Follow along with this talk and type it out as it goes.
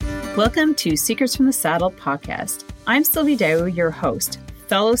Welcome to Secrets from the Saddle podcast. I'm Sylvie Dow, your host,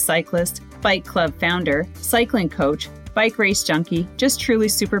 fellow cyclist, bike club founder, cycling coach, bike race junkie, just truly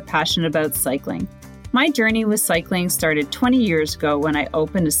super passionate about cycling. My journey with cycling started 20 years ago when I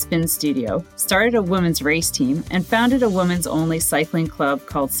opened a spin studio, started a women's race team, and founded a women's only cycling club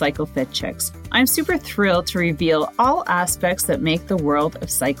called Cycle Fit Chicks. I'm super thrilled to reveal all aspects that make the world of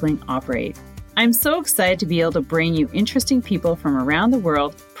cycling operate. I'm so excited to be able to bring you interesting people from around the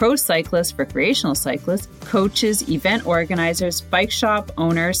world, pro cyclists, recreational cyclists, coaches, event organizers, bike shop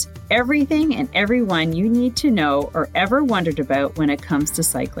owners, everything and everyone you need to know or ever wondered about when it comes to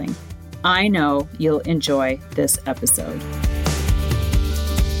cycling. I know you'll enjoy this episode.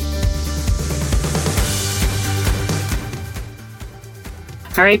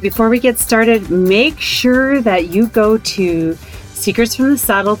 All right, before we get started, make sure that you go to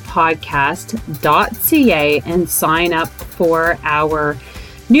secretsfromthesaddlepodcast.ca and sign up for our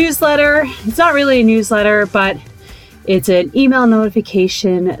newsletter. It's not really a newsletter, but it's an email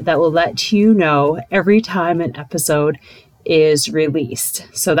notification that will let you know every time an episode is released.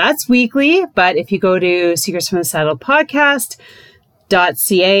 So that's weekly, but if you go to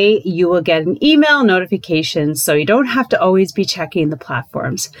secretsfromthesaddlepodcast.ca, you will get an email notification, so you don't have to always be checking the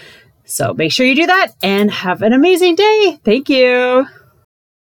platforms. So make sure you do that and have an amazing day. Thank you. All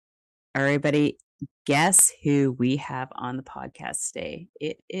right, everybody. Guess who we have on the podcast today?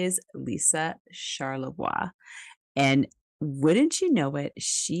 It is Lisa Charlebois. And wouldn't you know it,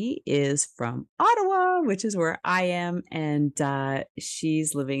 she is from Ottawa, which is where I am, and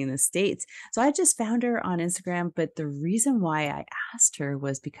she's living in the States. So I just found her on Instagram, but the reason why I asked her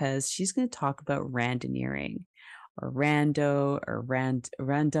was because she's going to talk about randonneering, or rando, or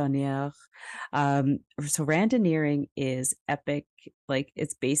randonneur. So randonneering is epic. Like,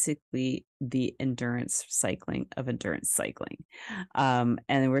 it's basically the endurance cycling of endurance cycling. And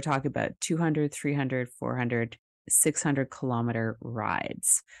then we're talking about 200, 300, 400, 600 kilometer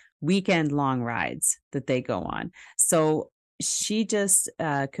rides, weekend long rides that they go on. So she just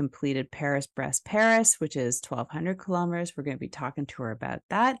completed Paris, which is 1,200 kilometers. We're going to be talking to her about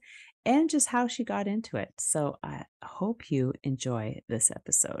that and just how she got into it. So I hope you enjoy this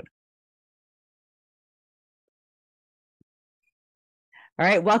episode. All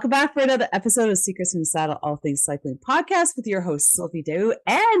right, welcome back for another episode of Secrets from the Saddle, All Things Cycling Podcast with your host, Sylvie Dow.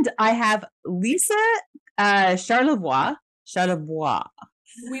 And I have Lisa Charlebois,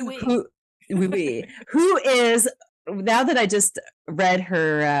 Oui. who is, now that I just read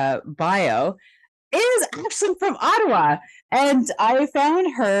her bio, is actually from Ottawa. And I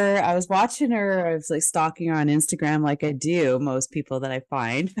found her, I was watching her, I was like stalking her on Instagram like I do most people that I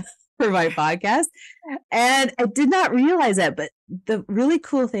find for my podcast. And I did not realize that. But the really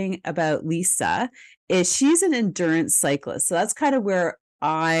cool thing about Lisa is she's an endurance cyclist. So that's kind of where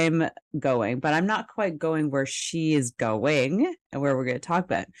I'm going, but I'm not quite going where she is going and where we're going to talk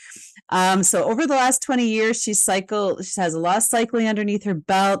about. So over the last 20 years, she has a lot of cycling underneath her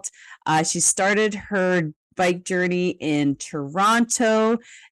belt. She started her bike journey in Toronto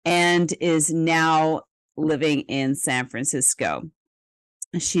and is now living in San Francisco.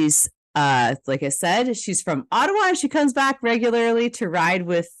 She's like I said, she's from Ottawa and she comes back regularly to ride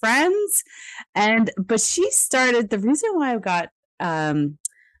with friends. But she started, the reason why I've got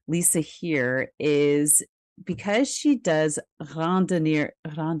Lisa here is because she does randonneering.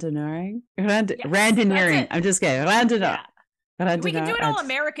 Randonneering. I'm just kidding. Randonneur. We can do it all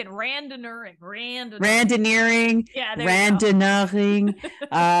American. Randonneuring. Yeah, randonneuring.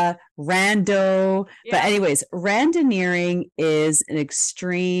 Rando. Yeah. But anyways, randonneering is an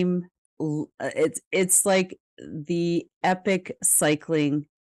extreme. It's like the epic cycling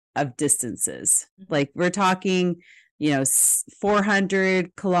of distances. Mm-hmm. Like we're talking,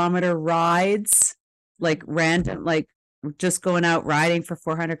 400 kilometer rides, like random, like just going out riding for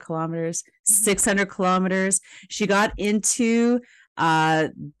 400 kilometers, 600 kilometers. She got into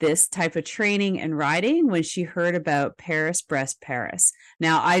this type of training and riding when she heard about Paris.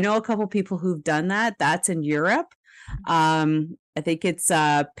 Now, I know a couple people who've done that. That's in Europe. I think it's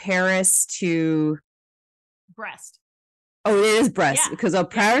Paris to Brest. Oh, it is Brest, because of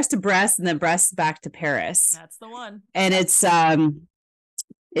Paris to Brest and then Brest back to Paris. That's the one. And it's how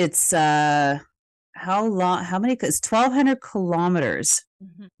long, how many, it's 1,200 kilometers.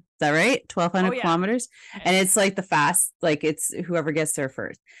 Mm-hmm. Is that right? 1,200 kilometers. And it's like the fast, like it's whoever gets there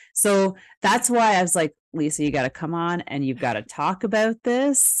first. So that's why I was like, Lisa, you got to come on and you've got to talk about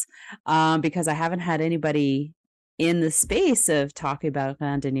this because I haven't had anybody in the space of talking about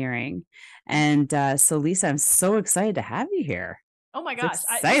randonneering. And so, Lisa, I'm so excited to have you here. Oh my gosh. It's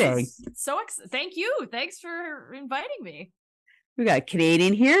exciting. Thank you. Thanks for inviting me. We got a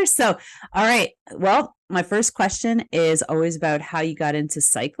Canadian here. So, all right. Well, my first question is always about how you got into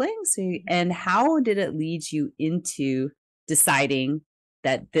cycling. And how did it lead you into deciding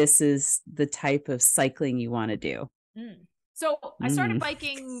that this is the type of cycling you want to do? So I started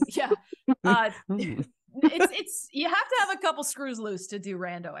biking. Yeah. It's you have to have a couple screws loose to do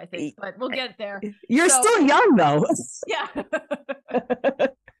rando, I think, but we'll get there. You're still young though. Yeah.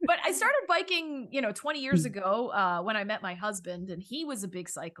 But I started biking, 20 years ago when I met my husband, and he was a big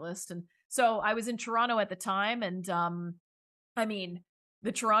cyclist. And so I was in Toronto at the time. And I mean,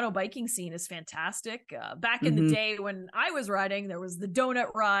 the Toronto biking scene is fantastic. Back in the day when I was riding, there was the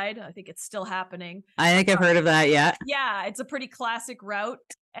donut ride. I think it's still happening. I think I've heard of that. Yeah. Yeah. It's a pretty classic route.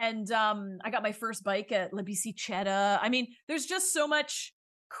 And I got my first bike at La Bicicletta. I mean, there's just so much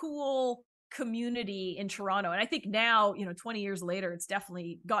cool community in Toronto. And I think now, 20 years later, it's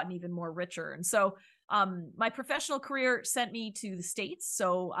definitely gotten even more richer. And so my professional career sent me to the States.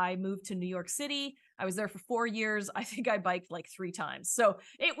 So I moved to New York City. I was there for 4 years. I think I biked like 3 times. So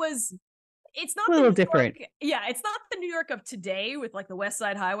it's not a little different. Yeah, it's not the New York of today with like the West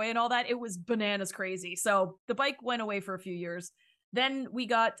Side Highway and all that. It was bananas crazy. So the bike went away for a few years. Then we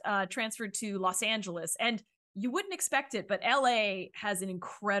got transferred to Los Angeles, and you wouldn't expect it, but LA has an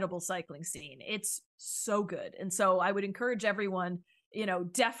incredible cycling scene. It's so good. And so I would encourage everyone,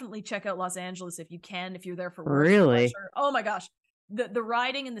 definitely check out Los Angeles if you can, if you're there for work. Really? Oh my gosh. The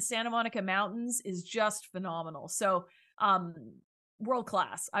riding in the Santa Monica Mountains is just phenomenal. So world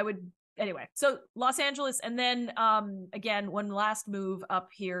class. Anyway, so Los Angeles, and then again, one last move up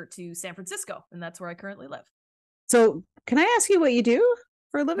here to San Francisco, and that's where I currently live. So can I ask you what you do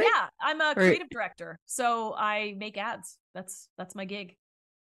for a living? Yeah, I'm a creative director. So I make ads. That's my gig.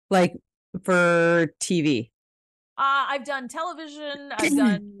 Like for TV? I've done television, I've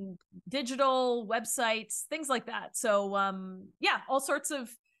done digital websites, things like that. So yeah, all sorts of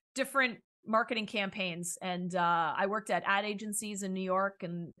different marketing campaigns. And I worked at ad agencies in New York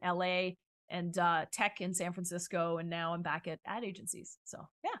and LA and tech in San Francisco. And now I'm back at ad agencies. So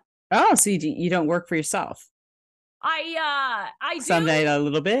yeah. Oh, so you don't work for yourself? I do. Someday a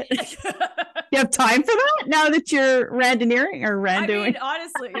little bit. You have time for that now that you're randoneering or randoing? I mean,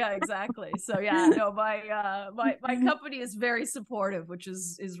 honestly, yeah, exactly. So yeah, no, my company is very supportive, which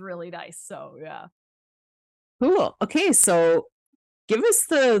is really nice. So yeah. Cool. Okay, so give us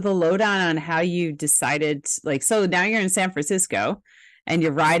the lowdown on how you decided. So now you're in San Francisco, and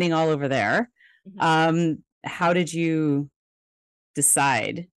you're riding all over there. How did you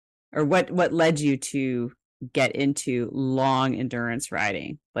decide, or what led you to get into long endurance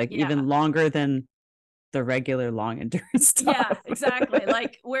riding, even longer than the regular long endurance stuff? Yeah, exactly.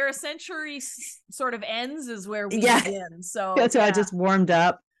 Like where a century sort of ends is where we begin. So that's why I just warmed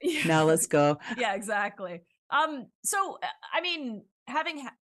up. Now let's go. Yeah, exactly. So I mean, having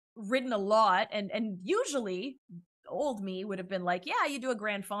ridden a lot, and usually old me would have been like, yeah, you do a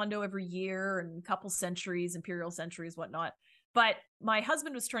Grand Fondo every year and a couple centuries, imperial centuries, whatnot. But my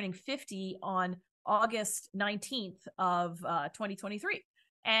husband was turning 50 on August 19th of 2023.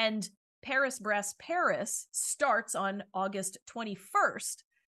 And Paris-Brest Paris starts on August 21st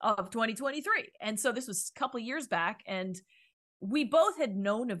of 2023. And so this was a couple of years back, and we both had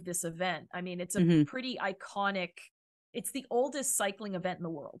known of this event. I mean, it's a pretty iconic, it's the oldest cycling event in the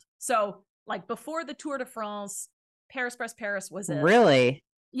world. So like before the Tour de France, Paris-Brest Paris was really?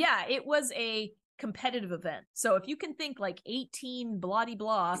 Yeah, it was a competitive event. So if you can think like 18 blah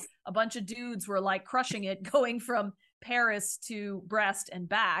blah, a bunch of dudes were like crushing it going from Paris to Brest and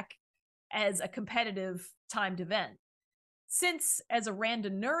back as a competitive timed event. Since as a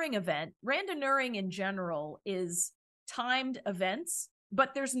randonneuring event, randonneuring in general is timed events,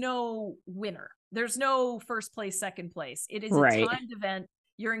 but there's no winner. There's no first place, second place. It is a timed event.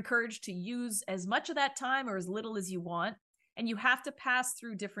 You're encouraged to use as much of that time or as little as you want. And you have to pass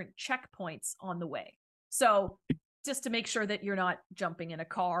through different checkpoints on the way. So just to make sure that you're not jumping in a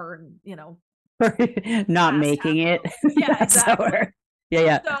car and, not making it. Yeah, exactly.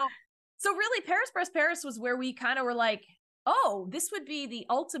 Yeah. So really Paris-Brest Paris was where we kind of were like, oh, this would be the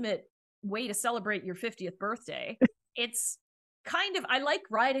ultimate way to celebrate your 50th birthday. It's kind of, I like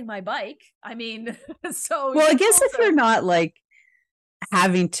riding my bike. I mean, so. Well, I guess if you're not like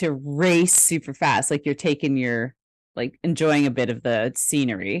having to race super fast, like you're taking your, like enjoying a bit of the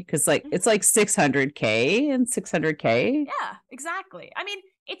scenery, because like it's like 600K and 600K. Yeah, exactly. I mean,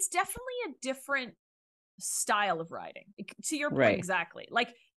 it's definitely a different style of riding, to your point. Exactly.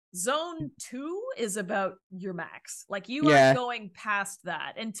 Like zone 2 is about your max. Like you are going past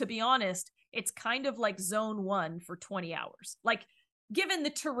that. And to be honest, it's kind of like zone 1 for 20 hours, like given the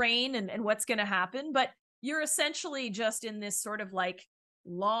terrain and what's going to happen. But you're essentially just in this sort of like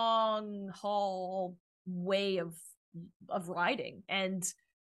long haul way of riding, and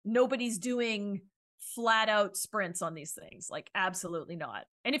nobody's doing flat out sprints on these things. Like, absolutely not.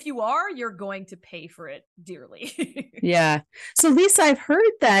 And if you are, you're going to pay for it dearly. Yeah. So Lisa, I've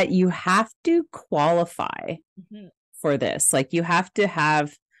heard that you have to qualify for this. Like you have to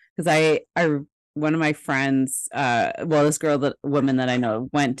have, because I one of my friends, this woman that I know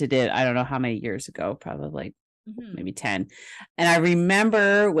went to it, I don't know how many years ago, probably like maybe 10. And I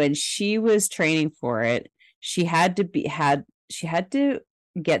remember when she was training for it, she had to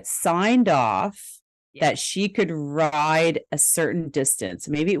get signed off that she could ride a certain distance.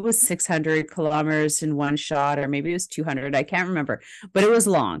 Maybe it was 600 kilometers in one shot, or maybe it was 200. I can't remember, but it was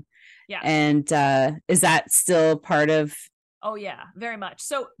long. Yeah. And is that still part of? Oh yeah, very much.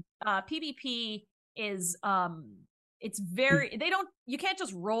 So PBP is it's very, you can't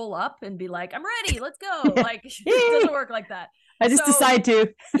just roll up and be like, I'm ready, let's go. Like it doesn't work like that. I just decide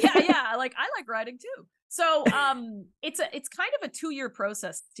to. yeah. Like I like riding too. So it's kind of a 2-year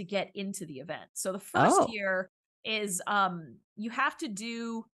process to get into the event. So the first year is you have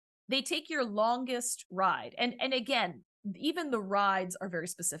to they take your longest ride. And again, even the rides are very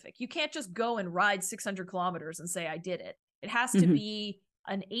specific. You can't just go and ride 600 kilometers and say, I did it. It has to be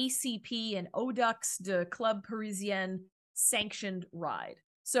an ACP, an Audux de Club Parisien sanctioned ride.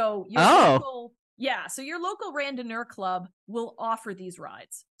 So your local randonneur club will offer these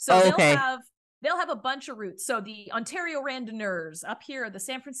rides. So they'll have a bunch of routes. So the Ontario Randonneurs, up here, the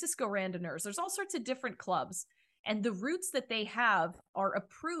San Francisco Randonneurs, there's all sorts of different clubs. And the routes that they have are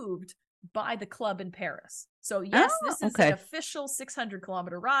approved by the club in Paris. So yes, this is an official 600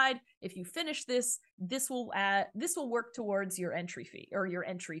 kilometer ride. If you finish this will work towards your entry fee or your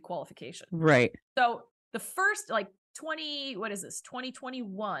entry qualification. Right. So the first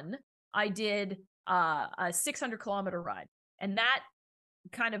 2021, I did a 600 kilometer ride, and that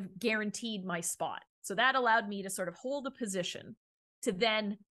kind of guaranteed my spot. So that allowed me to sort of hold a position to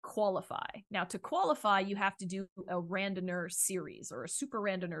then qualify. Now, to qualify, you have to do a randonneur series or a super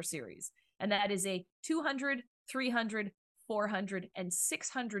randonneur series. And that is a 200, 300, 400, and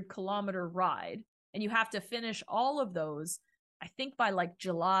 600 kilometer ride. And you have to finish all of those, I think, by like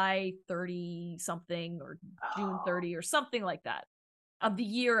July 30 something or June 30 or something like that of the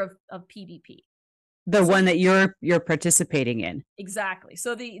year of PBP. The one that you're participating in. Exactly.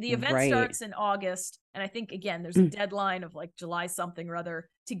 So the event starts in August. And I think, again, there's a deadline of like July something or other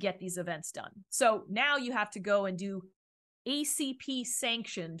to get these events done. So now you have to go and do ACP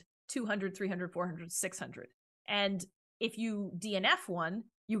sanctioned 200, 300, 400, 600. And if you DNF one,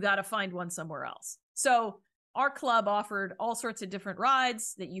 you got to find one somewhere else. So our club offered all sorts of different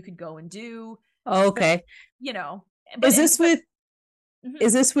rides that you could go and do. Okay. But, is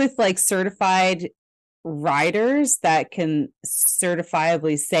this with like certified riders that can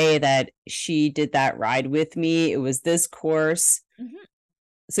certifiably say that she did that ride with me? It was this course.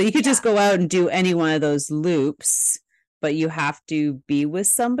 So you could just go out and do any one of those loops, but you have to be with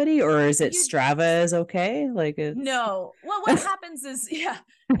somebody, or is it Strava is okay? Like no. Well, what happens is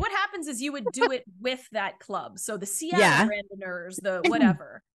you would do it with that club. So the Seattle Randonneurs, the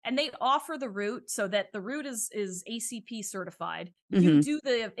whatever. And they offer the route so that the route is ACP certified. You do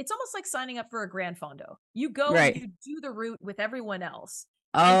it's almost like signing up for a Grand Fondo. You go and you do the route with everyone else.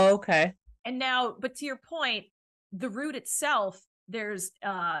 Okay. And now, but to your point, the route itself, there's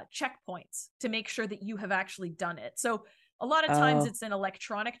checkpoints to make sure that you have actually done it. So a lot of times it's an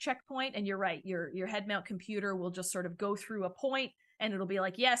electronic checkpoint, and you're right, your head mount computer will just sort of go through a point and it'll be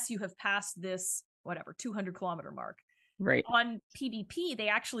like, yes, you have passed this, 200 kilometer mark. Right. On PBP, they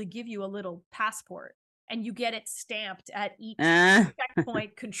actually give you a little passport and you get it stamped at each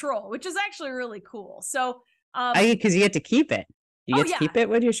checkpoint control, which is actually really cool. So, because you get to keep it. You get to keep it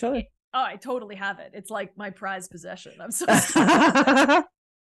with your shoulder. I totally have it. It's like my prized possession. I'm so But yeah,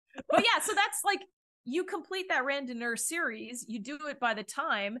 so that's like, you complete that randonneur series, you do it by the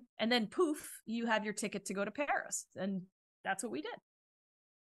time, and then poof, you have your ticket to go to Paris. And that's what we did.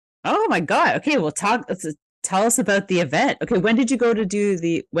 Oh my God. Okay, well, tell us about the event. Okay, when did you go and do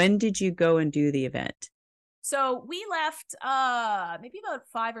the event? So we left maybe about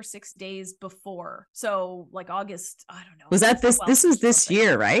 5 or 6 days before. So like August, I don't know. Was that this was this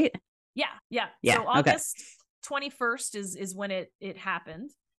year, right? Yeah. So August 21st is when it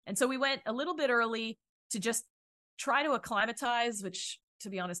happened. And so we went a little bit early to just try to acclimatize, which to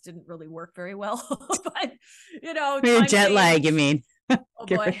be honest didn't really work very well. But jet lag, you mean? Oh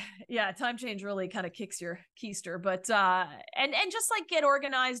boy. Yeah. Time change really kind of kicks your keister, but, and just like get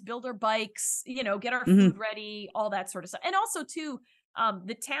organized, build our bikes, get our food ready, all that sort of stuff. And also too,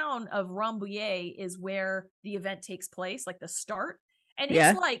 the town of Rambouillet is where the event takes place, like the start. And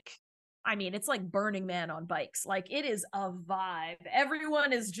Yeah. it's like, I mean, it's like Burning Man on bikes. Like, it is a vibe.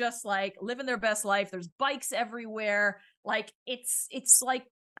 Everyone is just like living their best life. There's bikes everywhere. Like, it's like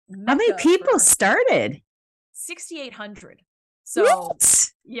How many Mecca people for started? 6,800. So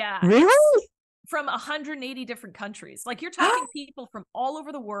What? yeah, Really? from 180 different countries. Like, you're talking people from all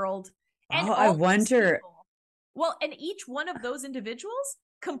over the world. And Oh, I all these wonder. people, well, and each one of those individuals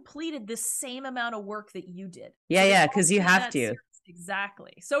completed the same amount of work that you did. Yeah, So they yeah, all because you did have that to. series.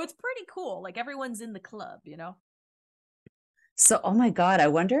 Exactly. So it's pretty cool. Like, everyone's in the club, you know? So, oh my God, I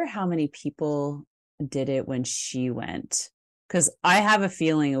wonder how many people did it when she went. Because I have a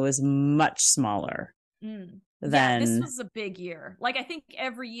feeling it was much smaller Yeah, this than. was a big year. Like, I think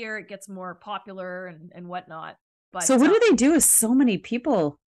every year it gets more popular and whatnot. But So what do they do with so many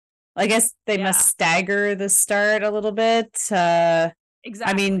people? I guess they yeah, must stagger the start a little bit. I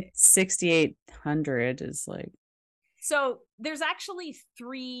exactly. mean, 6,800 is like So there's actually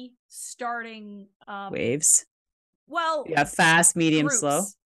 3 starting waves. well, Yeah, fast, medium, groups, slow.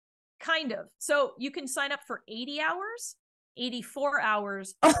 kind of. So you can sign up for 80 hours, 84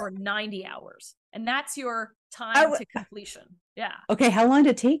 hours, Oh. or 90 hours. And that's your time to completion. Yeah. Okay, how long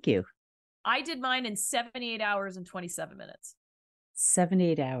did it take you? I did mine in 78 hours and 27 minutes.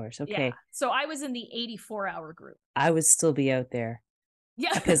 78 hours. Okay. Yeah. So I was in the 84-hour group. I would still be out there.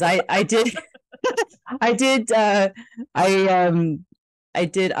 Yeah. Because I did I did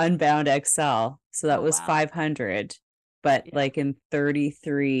Unbound XL. So that was wow. 500, but like in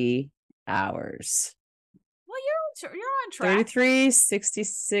 33 hours. Well, you're on track. 33,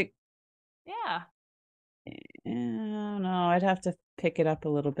 66. Yeah. No, I'd have to pick it up a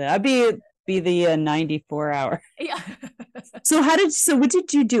little bit. I'd be the 94 hour. Yeah. So what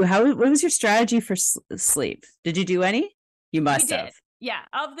did you do? What was your strategy for sleep? Did you do any? You must have. Yeah.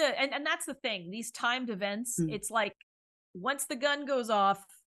 And that's the thing. These timed events, it's like once the gun goes off,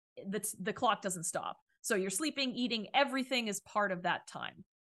 the clock doesn't stop. So you're sleeping, eating, everything is part of that time.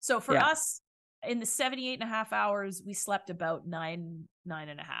 So for us, in the 78.5 hours, we slept about 9.5.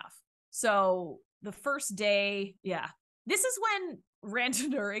 So the first day, this is when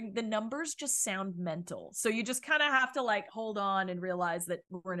randoneuring, the numbers just sound mental. So you just kind of have to like hold on and realize that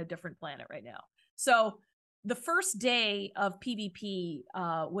we're in a different planet right now. So the first day of PvP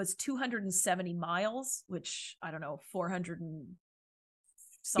was 270 miles, which I don't know, 400 and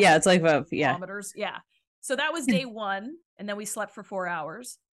something. Yeah, it's like kilometers. Yeah. So that was day 1, and then we slept for 4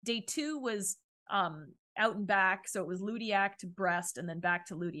 hours. Day 2 was out and back, so it was Ludiac to Brest and then back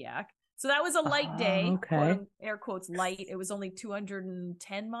to Ludiac. So that was a light day, quote, air quotes light. It was only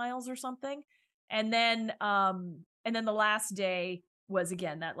 210 miles or something. And then the last day was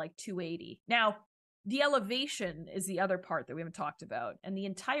again that like 280. Now, the elevation is the other part that we haven't talked about. And the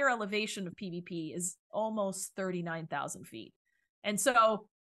entire elevation of PvP is almost 39,000 feet. And so,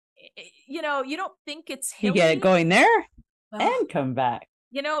 you know, you don't think it's hilly. You get it going there and come back.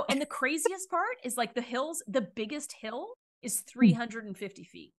 You know, and the craziest part is like the hills, the biggest hill is 350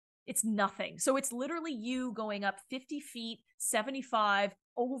 feet. It's nothing. So it's literally you going up 50 feet, 75,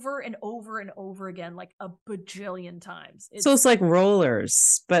 over and over and over again, like a bajillion times. So it's like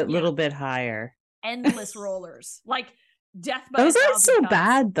rollers, but a little bit higher. Endless rollers. Like death by Those aren't so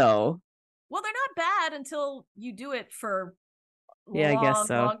bad, though. Well, they're not bad until you do it for I guess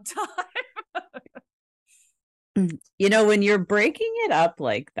so. long time. You know, when you're breaking it up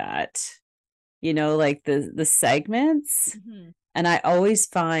like that, you know, like the segments, and I always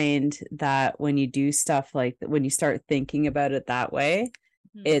find that when you do stuff like that, when you start thinking about it that way,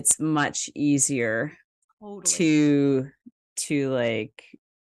 it's much easier to like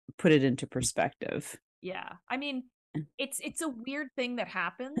put it into perspective. Yeah. I mean, it's a weird thing that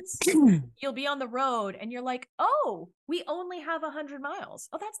happens. You'll be on the road and you're like, oh, we only have 100 miles.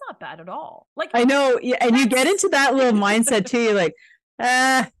 Oh, that's not bad at all. Like, I know. Yeah, and you get into that little mindset too. You're like,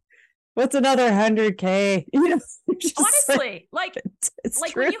 what's another 100K? You know, honestly, like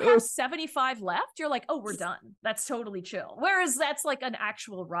true. when you have 75 left, you're like, oh, we're done. That's totally chill. Whereas that's like an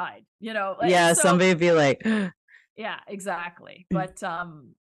actual ride, you know? Yeah. So, somebody would be like, yeah, exactly.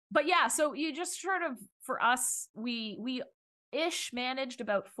 But yeah, so you just sort of, for us, we managed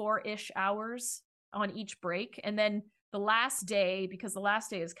about 4-ish hours on each break. And then the last day, because the last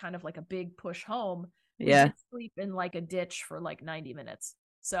day is kind of like a big push home, we did sleep in like a ditch for like 90 minutes.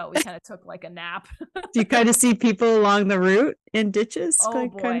 So we kind of took like a nap. Do you kind of see people along the route in ditches? Oh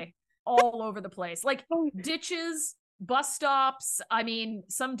boy, all over the place. Like ditches, bus stops. I mean,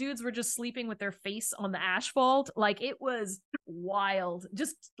 some dudes were just sleeping with their face on the asphalt. Like, it was wild,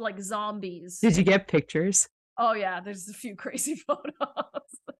 just like zombies. Did you get pictures? Oh yeah, there's a few crazy photos.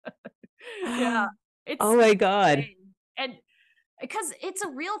 Yeah, Oh my God. insane. And because it's a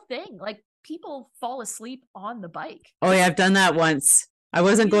real thing, like people fall asleep on the bike. Oh yeah, I've done that once. I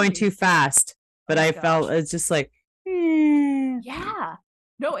wasn't going Really? too fast, but Oh my I felt gosh. it's just like, Yeah.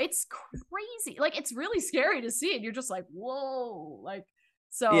 No, it's crazy. Like it's really scary to see, and you're just like, whoa. Like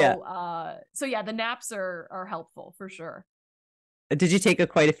yeah. so yeah, the naps are helpful for sure. Did you take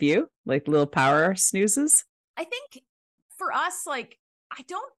quite a few, like little power snoozes? I think for us, like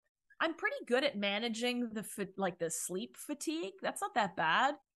I'm pretty good at managing like the sleep fatigue. That's not that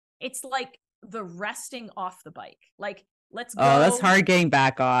bad. It's like the resting off the bike. Like, let's Oh, that's go. hard getting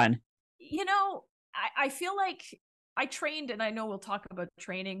back on. You know, I feel like I trained, and I know we'll talk about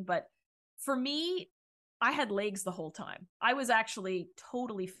training, but for me, I had legs the whole time. I was actually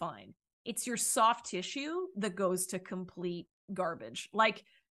totally fine. It's your soft tissue that goes to complete garbage. Like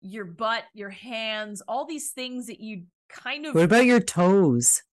your butt, your hands, all these things that you kind of What about your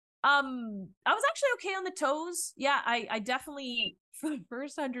toes? I was actually okay on the toes. Yeah, I definitely for the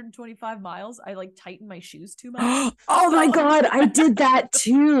first 125 miles, I like tightened my shoes too much. Oh my God, I did that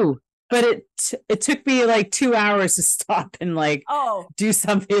too. But it took me like 2 hours to stop and like do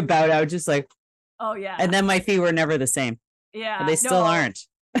something about it. I was just like, oh yeah. And then my feet were never the same. Yeah. And they still aren't.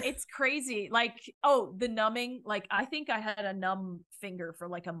 It's crazy. Like, the numbing, like I think I had a numb finger for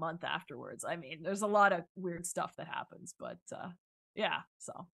like a month afterwards. I mean, there's a lot of weird stuff that happens, but yeah,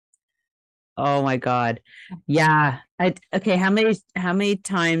 so. Oh my God. Yeah. Okay, how many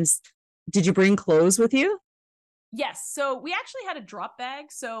times did you bring clothes with you? Yes. So we actually had a drop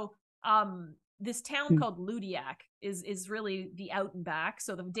bag. So this town called Ludiac is really the out and back.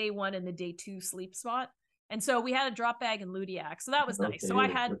 So the day 1 and the day 2 sleep spot. And so we had a drop bag in Ludiac. So that was nice. So I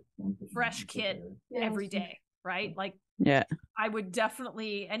had fresh kit every day, right? Like, yeah, I would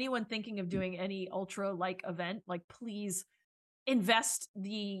definitely, anyone thinking of doing any ultra like event, like please invest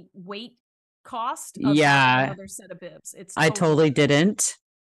the weight cost of having another set of bibs. I totally didn't.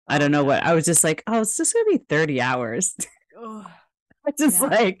 I don't know what I was just like, it's just gonna be 30 hours. I'm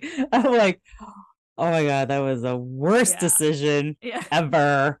like, oh my God, that was the worst decision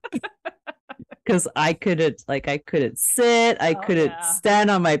ever. Because I couldn't sit, I couldn't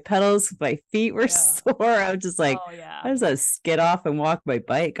stand on my pedals, my feet were sore. I was just like, I just had to skid off and walk my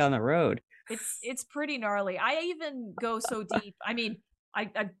bike on the road. It's pretty gnarly. I even go so deep. I mean,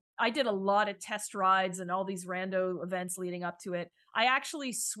 I did a lot of test rides and all these rando events leading up to it. I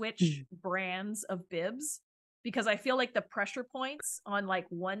actually switched brands of bibs because I feel like the pressure points on like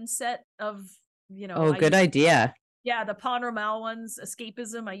one set of, good idea. Yeah, the Panormal ones,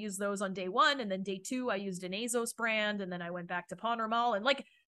 Escapism, I used those on day 1, and then day 2 I used an Azos brand, and then I went back to Panormal. And like,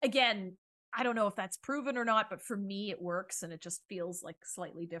 again, I don't know if that's proven or not, but for me it works, and it just feels like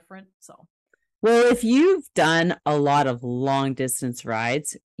slightly different. So, well, if you've done a lot of long distance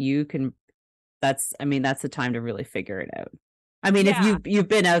rides, you can. That's the time to really figure it out. I mean, if you've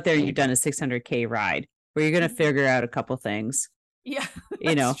been out there and you've done a 600K ride, where you're going to figure out a couple things. Yeah,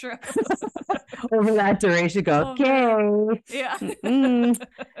 that's true. Over that duration, go, okay. Yeah.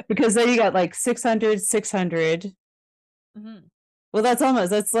 Because then you got like 600. Well,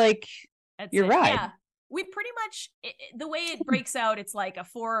 that's like your ride. Yeah. We pretty much, the way it breaks out, it's like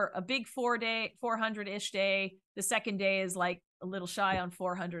a big 400-ish day. The second day is like a little shy on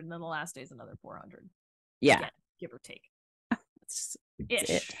 400, and then the last day is another 400. Yeah. Again, give or take. That's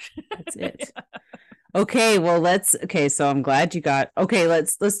it. Okay, well, so I'm glad you got,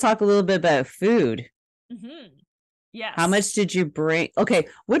 let's talk a little bit about food. Yes. How much did you bring? Okay,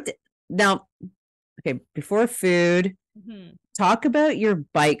 before food, talk about your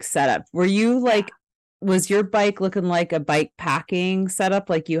bike setup. Were you was your bike looking like a bike packing setup?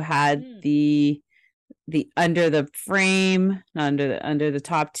 Like you had the under the frame, under the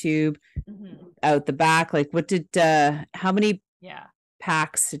top tube, out the back. Like what did, how many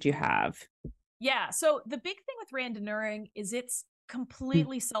packs did you have? Yeah. So the big thing with randonneuring is it's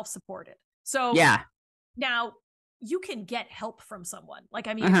completely self-supported. So now you can get help from someone. Like,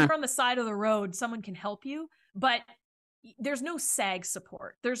 I mean, if you're on the side of the road, someone can help you, but there's no SAG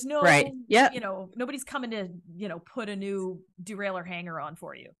support. There's no, nobody's coming to, put a new derailleur hanger on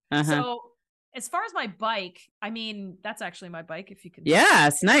for you. So as far as my bike, I mean, that's actually my bike. If you can. Yeah,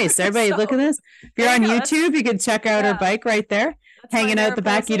 it's nice. Everybody look at this. If you're on YouTube, you can check out her bike right there, hanging out the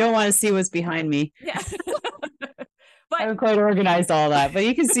back. You don't want to see what's behind me. Yeah. But I haven't quite organized all that, but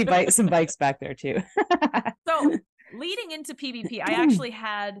you can see some bikes back there too. So leading into PBP, I actually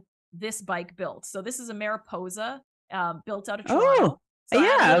had this bike built. So this is a Mariposa built out of Toronto.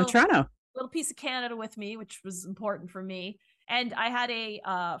 Of Toronto. Little piece of Canada with me, which was important for me. And I had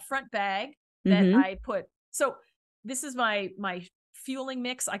a front bag that I put So this is my fueling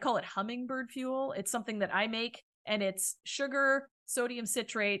mix. I call it hummingbird fuel. It's something that I make, and it's sugar, sodium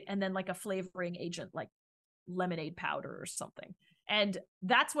citrate, and then like a flavoring agent like lemonade powder or something. And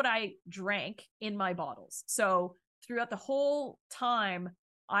that's what I drank in my bottles. So throughout the whole time,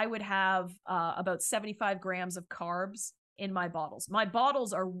 I would have about 75 grams of carbs in my bottles. My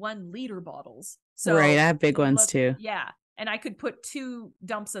bottles are 1 liter bottles. So right, I have big ones too. Yeah. And I could put 2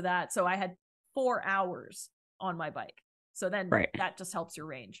 dumps of that. So I had 4 hours on my bike. So then that just helps your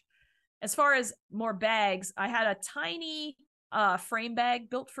range. As far as more bags, I had a tiny frame bag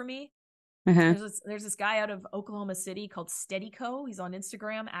built for me. There's this guy out of Oklahoma City called Steadyco. He's on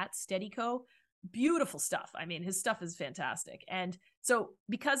Instagram at Steadyco. Beautiful stuff. I mean, his stuff is fantastic. And so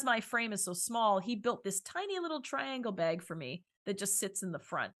because my frame is so small, he built this tiny little triangle bag for me that just sits in the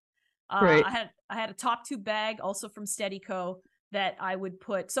front. I had a top tube bag also from Steadyco that I would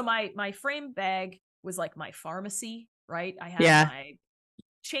put. So my frame bag was like my pharmacy, right? I had my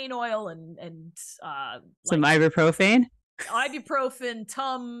chain oil and some ibuprofen,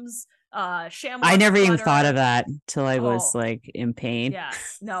 Tums, Chamois. I never even thought of that till I was like in pain. Yeah,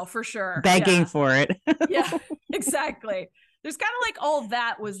 no, for sure. Begging for it. Yeah, exactly. There's kind of like all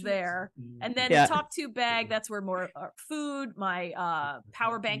that was there. And then the top tube bag, that's where more food, my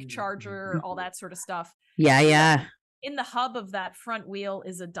power bank charger, all that sort of stuff. Yeah. In the hub of that front wheel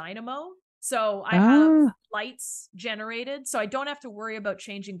is a dynamo. So I have lights generated, so I don't have to worry about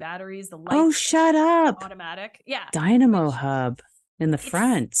changing batteries. The lights shut up. Automatic. Yeah. Dynamo hub in the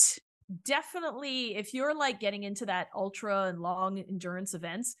front. Definitely, if you're like getting into that ultra and long endurance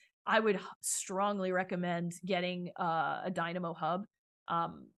events, I would strongly recommend getting a dynamo hub.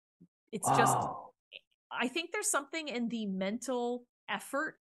 It's just, I think there's something in the mental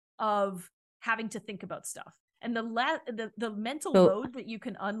effort of having to think about stuff, and the mental load that you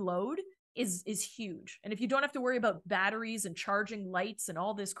can unload is huge. And if you don't have to worry about batteries and charging lights and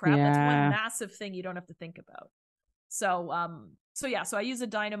all this crap, that's one massive thing you don't have to think about. So I use a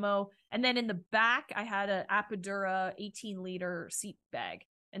dynamo, and then in the back I had an Apidura 18-liter seat bag,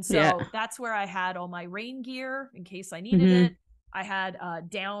 and so that's where I had all my rain gear in case I needed it. I had a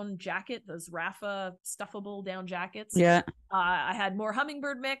down jacket, those Rafa stuffable down jackets. I had more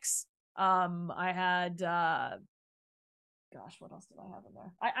hummingbird mix. I had gosh, what else did I have in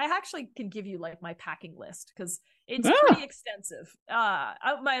there? I actually can give you like my packing list because it's pretty extensive.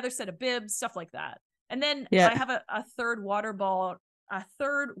 My other set of bibs, stuff like that. And then I have a third water bottle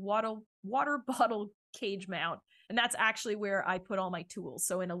cage mount. And that's actually where I put all my tools.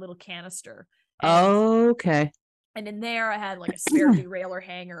 So in a little canister. And, and in there I had like a spare derailleur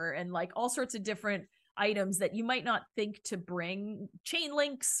hanger and like all sorts of different items that you might not think to bring, chain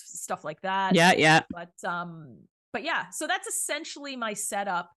links, stuff like that. But yeah, so that's essentially my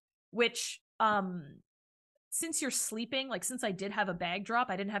setup, which since you're sleeping, like since I did have a bag drop,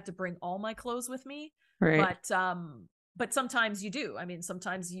 I didn't have to bring all my clothes with me. But sometimes you do. I mean,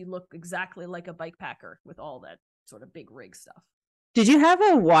 sometimes you look exactly like a bike packer with all that sort of big rig stuff. Did you have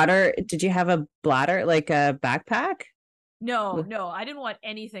a bladder, like a backpack? No, I didn't want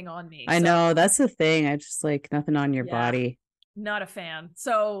anything on me. I know, that's the thing. I just like nothing on your body. Not a fan.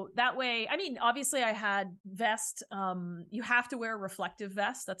 So that way, I mean, obviously I had vest. You have to wear a reflective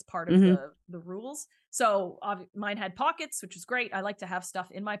vest. That's part of the rules. So mine had pockets, which is great. I like to have stuff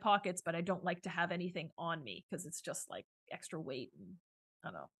in my pockets, but I don't like to have anything on me because it's just like extra weight. And I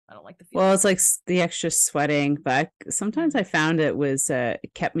don't know. I don't like the feeling. Well, it's like the extra sweating, but sometimes I found it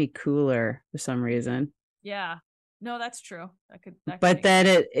it kept me cooler for some reason. Yeah. No, that's true. But then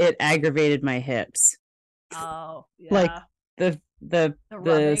it aggravated my hips. Oh, yeah. Like the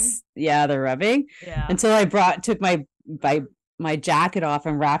rubbing. The rubbing. Yeah. Until I took my jacket off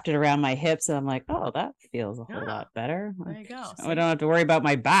and wrapped it around my hips, and I'm like, oh, that feels a whole lot better. There you go. I don't have to worry about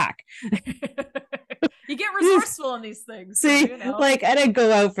my back. You get resourceful in these things. See, so, you know. Like I didn't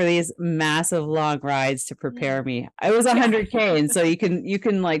go out for these massive long rides to prepare me. I was 100K, and so you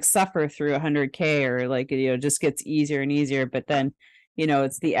can like suffer through 100K, or like just gets easier and easier. But then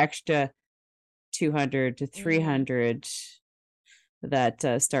it's the extra 200 to 300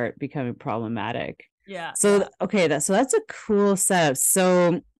 that start becoming problematic. Yeah. So that's a cool setup.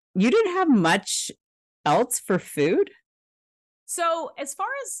 So you didn't have much else for food? So as far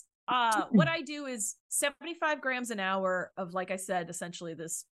as what I do is 75 grams an hour of, like I said, essentially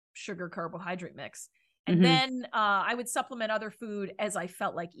this sugar carbohydrate mix. And then I would supplement other food as I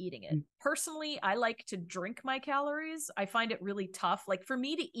felt like eating it. Personally, I like to drink my calories. I find it really tough. Like for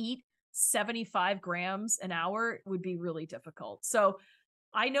me to eat 75 grams an hour would be really difficult. So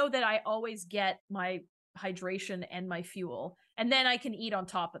I know that I always get my hydration and my fuel. And then I can eat on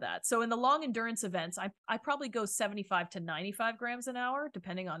top of that. So in the long endurance events, I probably go 75 to 95 grams an hour,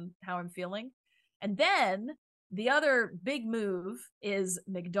 depending on how I'm feeling. And then the other big move is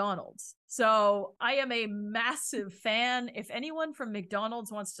McDonald's. So I am a massive fan. If anyone from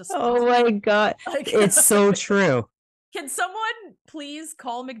McDonald's wants to sponsor, oh my God. It's so true. can someone please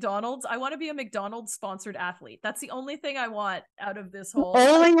call McDonald's? I want to be a McDonald's sponsored athlete. That's the only thing I want out of this whole.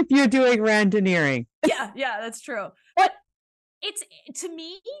 Only if you're doing randonneering. Yeah, that's true. But it's, to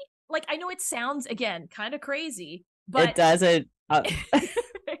me, like, I know it sounds, again, kind of crazy, but it doesn't.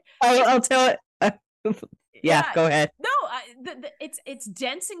 I'll tell it. Yeah, go ahead. No, it's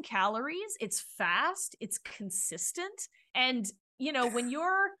dense in calories. It's fast. It's consistent. And, you know, when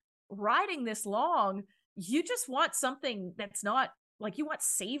you're riding this long, you just want something that's not like, you want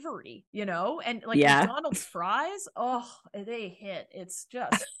savory, you know, and like McDonald's fries. Oh, they hit. It's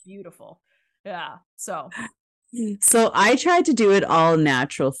just beautiful. Yeah. So I tried to do it all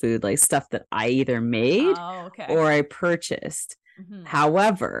natural food, like stuff that I either made or I purchased. Mm-hmm.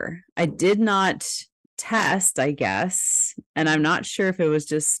 However, I did not test, I guess, and I'm not sure if it was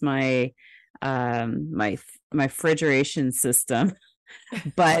just my my refrigeration system,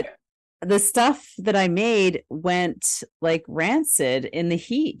 but the stuff that I made went like rancid in the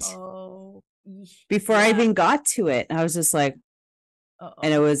heat before I even got to it. I was just like,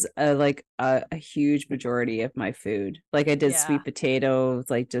 and it was like a huge majority of my food. Like I did sweet potatoes,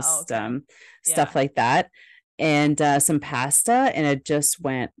 like just stuff like that, and some pasta, and it just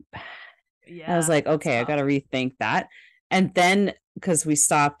went bad. I was like, okay, I got to rethink that. And then because we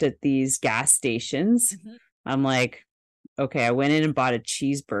stopped at these gas stations, I'm like, okay, I went in and bought a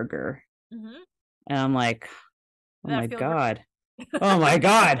cheeseburger. And I'm like, oh my God. Oh my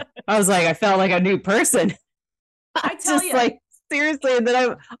God. I was like, I felt like a new person. I tell just like, seriously. And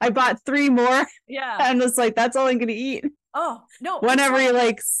then I bought 3 more. Yeah. I'm just like, that's all I'm going to eat. Oh, no. One every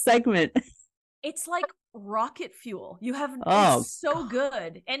like segment. It's like rocket fuel. You have it's so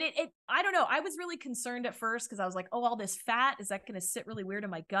good. And it I don't know. I was really concerned at first because I was like, oh, all this fat, is that going to sit really weird in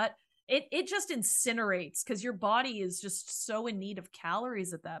my gut? It just incinerates because your body is just so in need of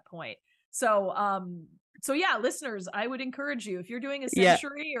calories at that point. So yeah, listeners, I would encourage you, if you're doing a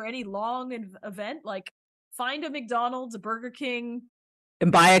century or any long event, like find a McDonald's, a Burger King,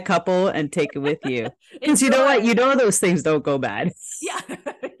 and buy a couple and take it with you. Because you know what? You know those things don't go bad. Yeah.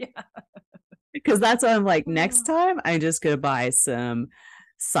 Because that's why I'm like, next time I'm just gonna buy some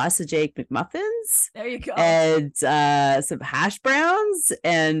sausage egg McMuffins. There you go. And some hash browns,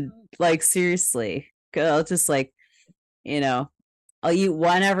 and like seriously, I'll just like, you know, I'll eat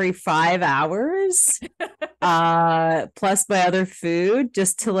one every 5 hours, plus my other food,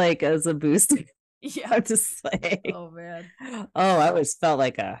 just to like as a boost. Yeah, I'm just like, oh man, I always felt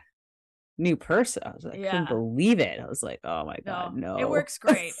like a new person. I was like, I couldn't believe it. I was like, oh my God, no. It works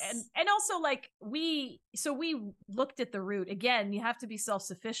great. And also like we looked at the route. Again, you have to be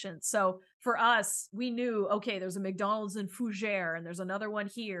self-sufficient. So for us, we knew, okay, there's a McDonald's in Fougères and there's another one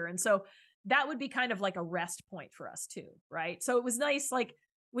here. And so that would be kind of like a rest point for us too, right? So it was nice, like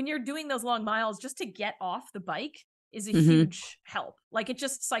when you're doing those long miles, just to get off the bike is a huge help. Like it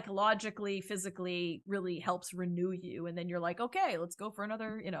just psychologically, physically really helps renew you. And then you're like, okay, let's go for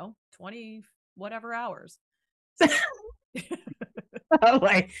another, 20 whatever hours. So. I'm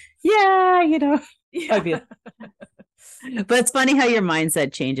like, yeah. But it's funny how your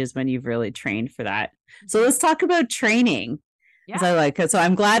mindset changes when you've really trained for that. So let's talk about training. Yeah. I like it. So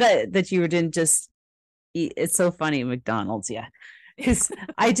I'm glad that you didn't just eat. It's so funny, McDonald's. Yeah. Because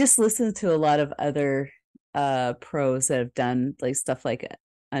I just listened to a lot of other pros that have done like stuff like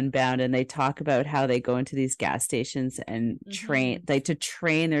Unbound, and they talk about how they go into these gas stations and train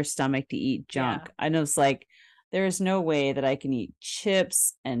their stomach to eat junk. I know it's like, there's no way that I can eat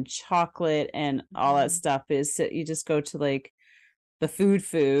chips and chocolate and all that stuff. Is you just go to like the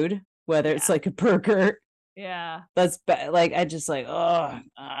food, whether it's like a burger. Yeah. That's like, I just like, oh my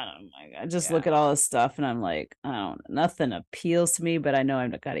God. I just look at all this stuff and I'm like, nothing appeals to me, but I know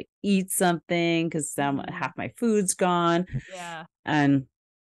I've got to eat something because half my food's gone. Yeah.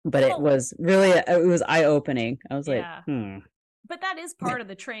 But it was really, it was eye-opening. I was like, But that is part of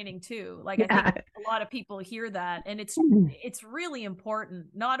the training too. Like I think a lot of people hear that, and it's really important,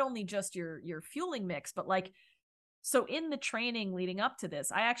 not only just your fueling mix, but like, so in the training leading up to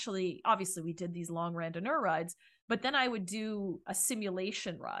this, obviously we did these long randonneur rides, but then I would do a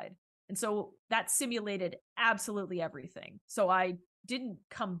simulation ride. And so that simulated absolutely everything. So I didn't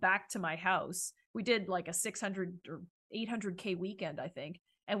come back to my house. We did like a 600 or 800K weekend, I think.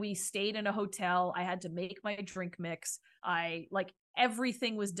 And we stayed in a hotel. I had to make my drink mix.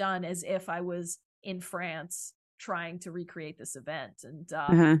 Everything was done as if I was in France trying to recreate this event.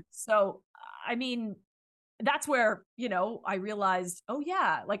 And so, I mean, that's where, you know, I realized, oh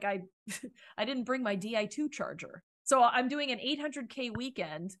yeah, like I didn't bring my Di2 charger. So I'm doing an 800K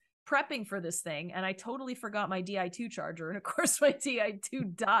weekend prepping for this thing, and I totally forgot my Di2 charger. And of course my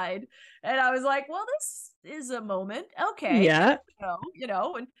Di2 died. And I was like, well, this is a moment. Okay. Yeah. You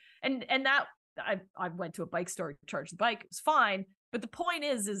know, and that I went to a bike store to charge the bike. It was fine. But the point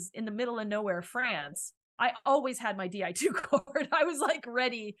is in the middle of nowhere, France, I always had my Di2 cord. I was like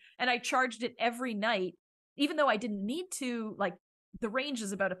ready, and I charged it every night, even though I didn't need to. Like, the range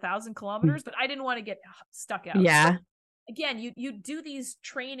is about 1,000 kilometers, but I didn't want to get stuck out. Yeah. So, again, you do these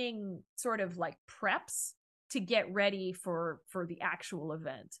training sort of like preps to get ready for the actual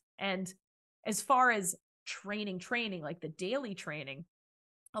event. And as far as training, like the daily training,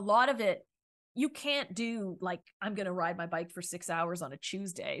 a lot of it, you can't do like, I'm going to ride my bike for 6 hours on a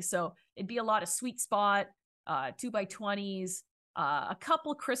Tuesday. So it'd be a lot of sweet spot, 2x20s, a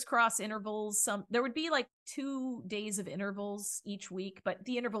couple crisscross intervals. There would be like 2 days of intervals each week, but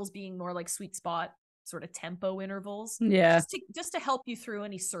the intervals being more like sweet spot sort of tempo intervals. Yeah. Just to help you through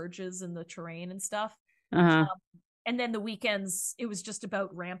any surges in the terrain and stuff. And then the weekends, it was just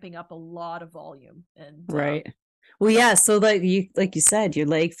about ramping up a lot of volume. And right. Well, yeah. So like you said, your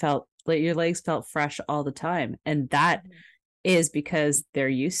legs felt fresh all the time. And that is because they're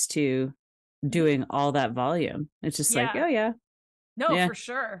used to doing all that volume. It's just like, oh yeah. No, for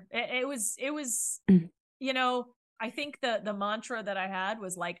sure. It was, you know, I think the mantra that I had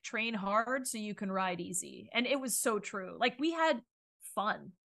was like, train hard so you can ride easy. And it was so true. Like, we had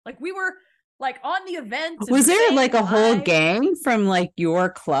fun. Like, we were like on the event. Was there like a whole gang from like your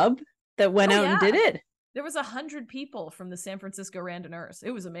club that went out and did it? There was 100 people from the San Francisco Randonneurs.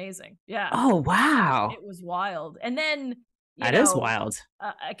 It was amazing. Yeah. Oh, wow. It was wild. And then that is wild.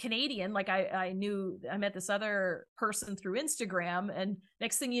 A Canadian, like I met this other person through Instagram, and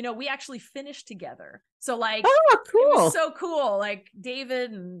next thing you know, we actually finished together. So like, oh, cool. It was so cool. Like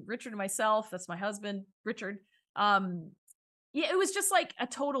David and Richard and myself, that's my husband, Richard. Yeah, it was just like a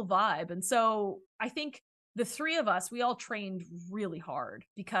total vibe. And so I think the three of us, we all trained really hard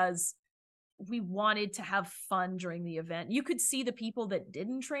because we wanted to have fun during the event. You could see the people that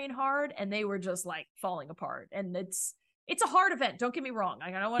didn't train hard and they were just like falling apart. And it's a hard event. Don't get me wrong.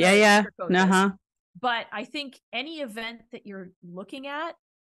 I don't want to sugarcoat this. But I think any event that you're looking at,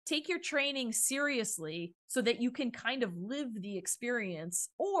 take your training seriously so that you can kind of live the experience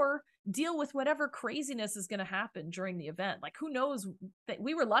or deal with whatever craziness is going to happen during the event. Like, who knows? That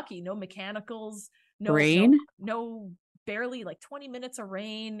we were lucky. No mechanicals, no rain, no barely like 20 minutes of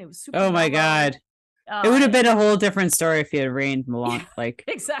rain. It was super. Oh my God. It would have been a whole different story if it had rained a lot. Like,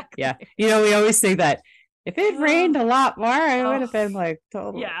 exactly. Yeah. You know, we always say that if it rained a lot more, it would have been like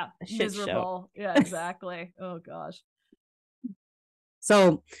totally miserable. Show. Yeah, exactly. Oh gosh.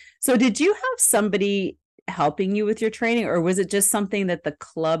 So did you have somebody helping you with your training, or was it just something that the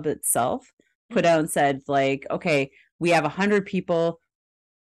club itself put out and said like, okay, we have 100 people.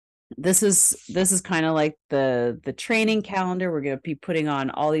 This is kind of like the training calendar. We're going to be putting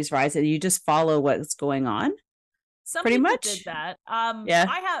on all these rides, and you just follow what's going on. Some pretty people much did that. Yeah.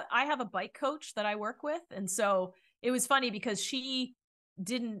 I have a bike coach that I work with, and so it was funny because she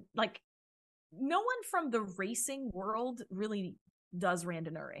didn't like. No one from the racing world really does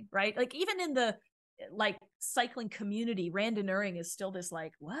randonneuring, right? Like, even in the like cycling community, randonneuring is still this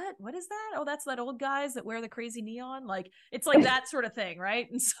like, what is that? Oh, that's that old guys that wear the crazy neon. Like, it's like that sort of thing, right?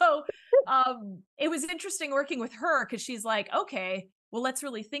 And so it was interesting working with her because she's like, okay, well, let's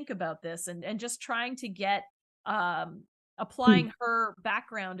really think about this, and just trying to get applying her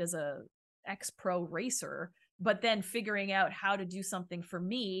background as a ex-pro racer, but then figuring out how to do something for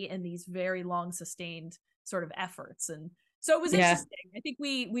me in these very long sustained sort of efforts. And so it was interesting. I think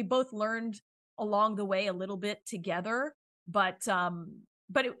we both learned along the way a little bit together, but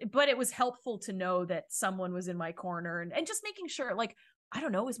it was helpful to know that someone was in my corner and just making sure, like, I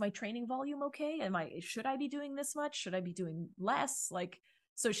don't know, is my training volume okay? Should I be doing this much? Should I be doing less? Like,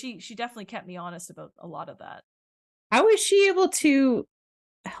 so she definitely kept me honest about a lot of that. How was she able to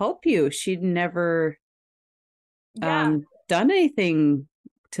help you? She'd never done anything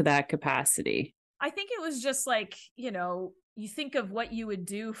to that capacity. I think it was just like, you know, you think of what you would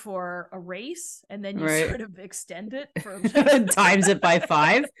do for a race and then you sort of extend it for times it by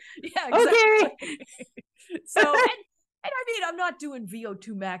 5. Yeah, exactly. Okay. So, and I mean, I'm not doing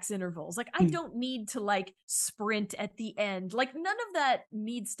VO2 max intervals. Like, I don't need to like sprint at the end. Like, none of that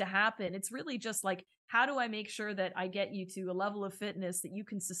needs to happen. It's really just like, how do I make sure that I get you to a level of fitness that you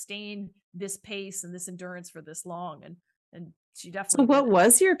can sustain this pace and this endurance for this long? And she definitely. So what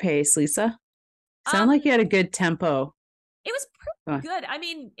was your pace, Lisa? Sound like you had a good tempo. It was pretty good. I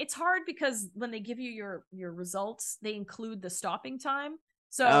mean, it's hard because when they give you your results, they include the stopping time.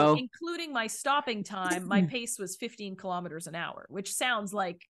 So including my stopping time, my pace was 15 kilometers an hour, which sounds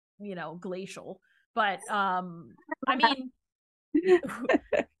like, glacial. But I mean,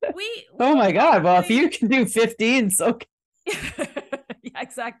 oh my God. Well, if you can do 15, so yeah,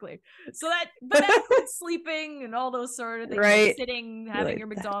 exactly. So but that includes sleeping and all those sort of things, right. like sitting, having your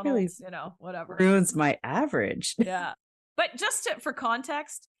McDonald's, really whatever. Ruins my average. Yeah. But just for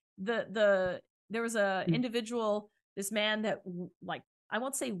context, there was a individual, this man that I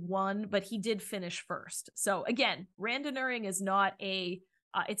won't say won, but he did finish first. So again, randonneuring is not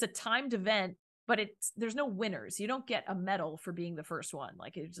it's a timed event, but there's no winners. You don't get a medal for being the first one.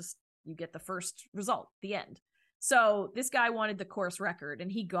 Like you get the first result, the end. So this guy wanted the course record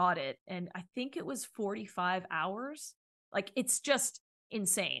and he got it. And I think it was 45 hours. Like, it's just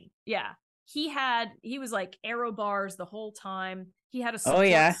insane. Yeah. He was like aero bars the whole time. He had a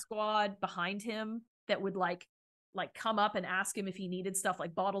support squad behind him that would like come up and ask him if he needed stuff,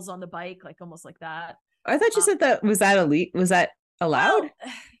 like bottles on the bike, like almost like that. I thought you said that was that elite? Was that allowed?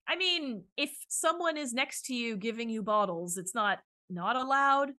 Well, I mean, if someone is next to you giving you bottles, it's not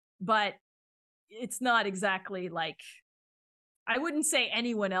allowed, but it's not exactly like, I wouldn't say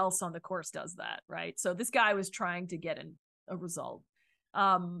anyone else on the course does that, right? So this guy was trying to get a result.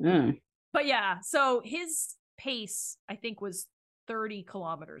 But yeah, so his pace, I think, was 30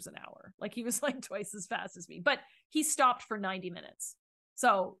 kilometers an hour. Like, he was like twice as fast as me, but he stopped for 90 minutes.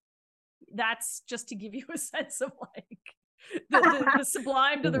 So that's just to give you a sense of like the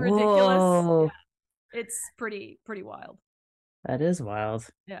sublime to the ridiculous. Yeah, it's pretty wild. That is wild.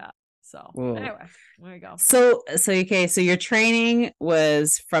 Yeah. So anyway, there you go. So okay, so your training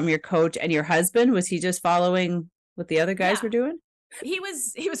was from your coach, and your husband, was he just following what the other guys were doing? He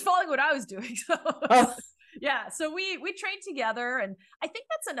was following what I was doing. So yeah, so we trained together, and I think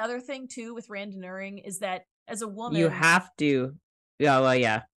that's another thing too with randonneuring is that as a woman, you have to,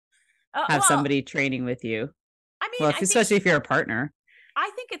 have somebody training with you. I mean, especially if you're a partner.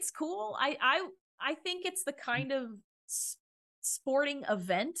 I think it's cool. I think it's the kind of sporting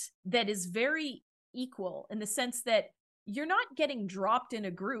event that is very equal in the sense that you're not getting dropped in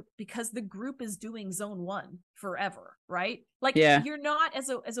a group because the group is doing zone 1 forever, right? Like, you're not, as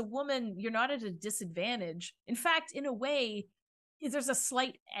a woman, you're not at a disadvantage. In fact, in a way, there's a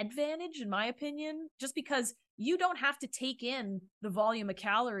slight advantage, in my opinion, just because you don't have to take in the volume of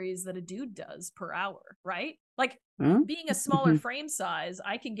calories that a dude does per hour, right? Like, being a smaller frame size,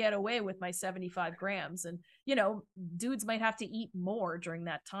 I can get away with my 75 grams, and dudes might have to eat more during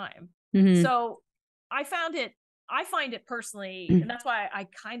that time. So I find it personally, and that's why I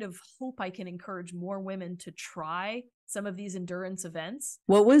kind of hope I can encourage more women to try some of these endurance events.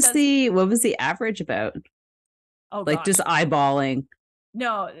 What was the average about? Oh, like, gosh. Just eyeballing.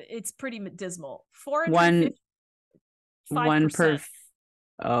 No, it's pretty dismal. 450. 1 per.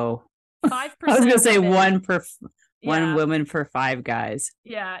 5%. I was gonna say women. One woman for 5 guys.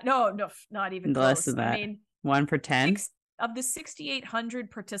 Yeah, no, not even close. Less than that. I mean, 1 per 10. Of the 6,800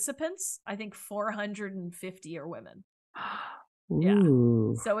 participants, I think 450 are women.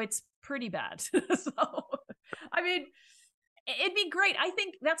 Ooh. Yeah, so it's pretty bad. So, I mean, it'd be great. I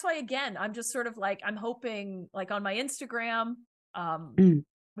think that's why, again, I'm just sort of like, I'm hoping, like, on my Instagram,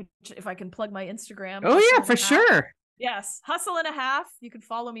 which, if I can plug my Instagram. Oh yeah, for sure. Yes, Hustle and a Half. You can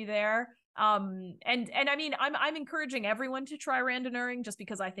follow me there. And I mean, I'm encouraging everyone to try randonneuring just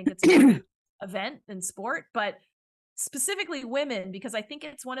because I think it's a great event and sport, but specifically women, because I think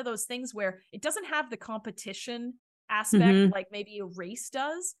it's one of those things where it doesn't have the competition aspect like maybe a race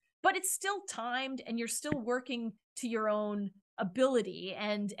does, but it's still timed and you're still working to your own ability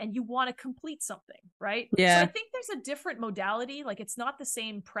and you want to complete something, right? Yeah. So I think there's a different modality. Like, it's not the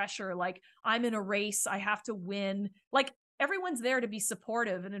same pressure. Like, I'm in a race, I have to win. Like, everyone's there to be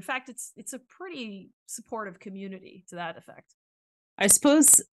supportive, and in fact, it's a pretty supportive community to that effect. I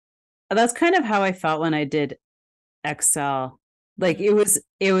suppose that's kind of how I felt when I did Excel. Like, it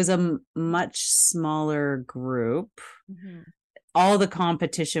was a much smaller group. All the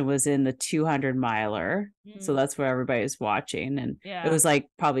competition was in the 200 miler. So that's where everybody was watching. And it was like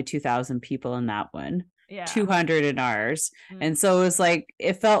probably 2,000 people in that one. 200 in ours. And so it was like,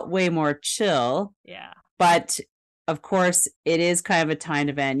 it felt way more chill. Yeah. But of course, it is kind of a timed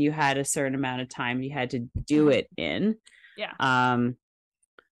event. You had a certain amount of time you had to do it in. Yeah.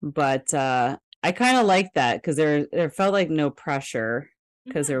 But I kind of like that because there felt like no pressure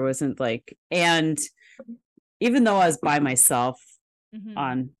because there wasn't like, and even though I was by myself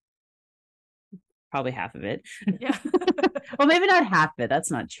on probably half of it. Yeah. Well, maybe not half of it.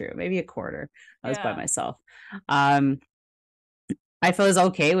 That's not true. Maybe a quarter. I was by myself. I was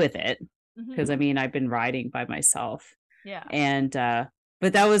okay with it because I mean, I've been riding by myself. Yeah. And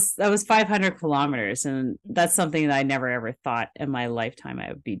but that was 500 kilometers, and that's something that I never ever thought in my lifetime I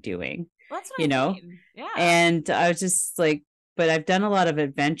would be doing. Well, that's what I mean. Yeah. And I was just like, but I've done a lot of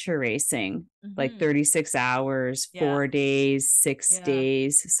adventure racing, like 36 hours, 4 days, 6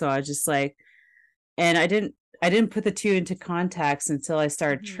 days. So I was just like, and I didn't put the two into context until I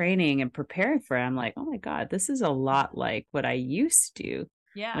started training and preparing for it. I'm like, oh my God, this is a lot like what I used to do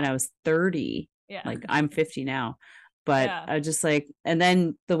when I was 30. Yeah. Like I'm 50 now. But I was just like, and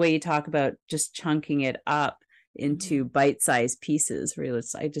then the way you talk about just chunking it up into bite-sized pieces, where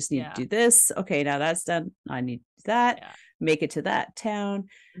I just need to do this. Okay, now that's done. I need to do that, make it to that town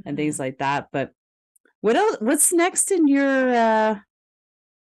and things like that. But what else? What's next in your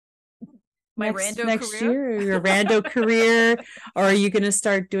my rando career? Year, your rando career? Or are you going to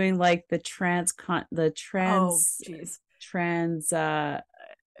start doing like the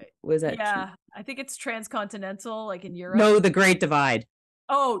was that? Yeah, I think it's transcontinental, like in Europe. No, the Great Divide.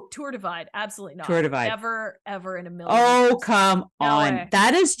 Oh, Tour Divide. Absolutely not. Tour Divide. Never, ever in a million years. Oh, come on. Way.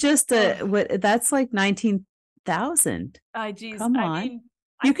 That is just that's like 19,000. Geez. Come on. I mean,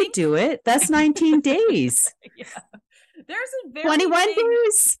 you could do it. That's 19 days. Yeah. There's a very 21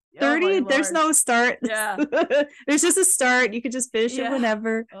 days. 30. There's no start. Yeah. There's just a start. You could just finish it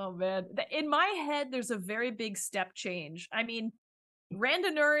whenever. Oh man. In my head, there's a very big step change. I mean,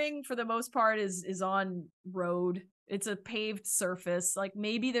 randonneuring for the most part is on road. It's a paved surface. Like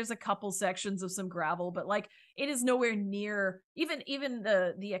maybe there's a couple sections of some gravel, but like it is nowhere near even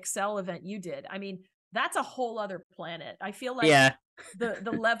the Excel event you did. I mean, that's a whole other planet. I feel like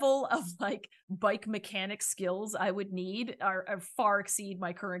the level of like bike mechanic skills I would need are far exceed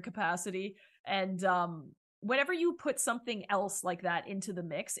my current capacity. And whenever you put something else like that into the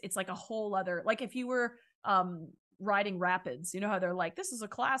mix, it's like a whole other, like if you were riding rapids, you know how they're like, this is a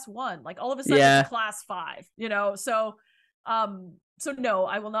class 1, like all of a sudden it's a class 5, you know? So no,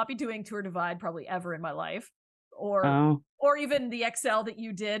 I will not be doing Tour Divide probably ever in my life, or even the XL that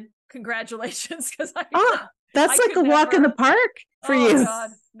you did. Congratulations. Cause that's like a walk in the park for you. Oh God,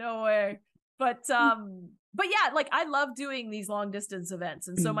 no way. But yeah, like I love doing these long distance events.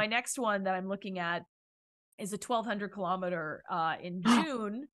 And so my next one that I'm looking at is a 1,200 kilometer in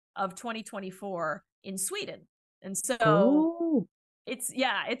June of 2024 in Sweden. And so it's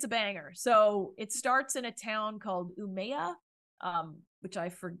a banger. So it starts in a town called Umeå, which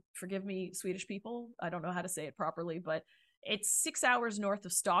forgive me, Swedish people, I don't know how to say it properly, but it's 6 hours north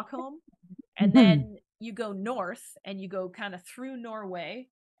of Stockholm. And then you go north and you go kind of through Norway,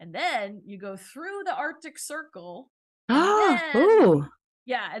 and then you go through the Arctic Circle. And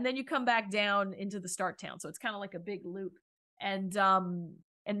then you come back down into the start town. So it's kind of like a big loop. And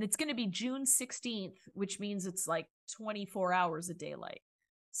it's going to be June 16th, which means it's like 24 hours of daylight.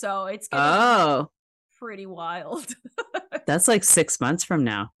 So it's going to be pretty wild. That's like 6 months from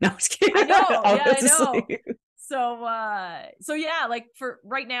now. No, I'm just kidding. I know. I know. So yeah, like for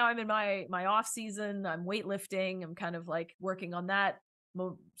right now, I'm in my off season. I'm weightlifting. I'm kind of like working on that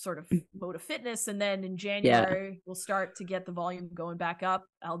sort of mode of fitness. And then in January, we'll start to get the volume going back up.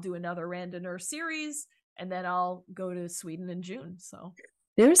 I'll do another Randonneur series, and then I'll go to Sweden in June. So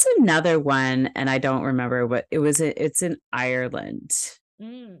there's another one, and I don't remember what it was. It's in Ireland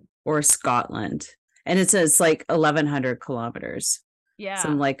or Scotland, and it's like 1,100 kilometers. Yeah,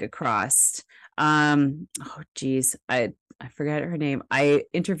 some like across. Oh geez, I forgot her name. I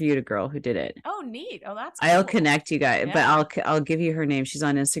interviewed a girl who did it. Oh, neat. Oh, that's cool. I'll connect you guys, but I'll give you her name. She's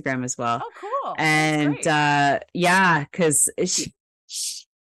on Instagram as well. Oh, cool. And because she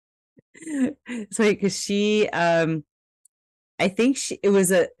I think she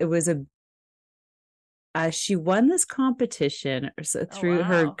won this competition through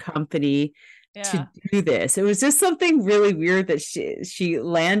her company to do this. It was just something really weird that she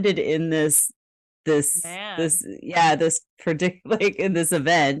landed in this like in this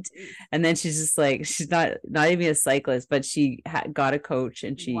event, and then she's just like, she's not even a cyclist, but she got a coach,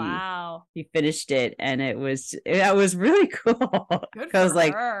 and she finished it, and it was really cool. I was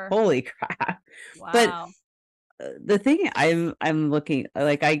like, holy crap. But the thing I'm looking,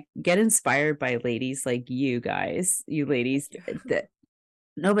 like, I get inspired by ladies like you ladies that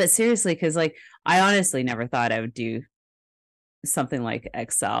no, but seriously, because like I honestly never thought I would do something like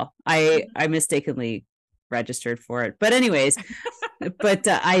Excel. I mistakenly registered for it, but anyways,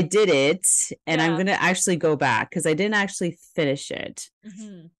 I did it, and I'm gonna actually go back because I didn't actually finish it.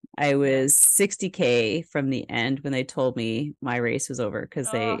 I was 60K from the end when they told me my race was over because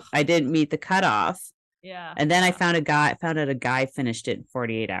Ugh. I didn't meet the cutoff. Yeah. And then I found out a guy finished it in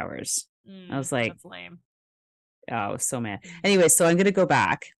 48 hours. I was like, that's lame. oh, I was so mad. Anyway, so I'm going to go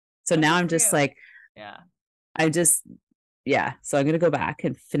back. So now I'm just like, yeah, so I'm going to go back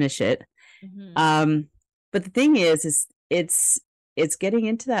and finish it. But the thing is it's getting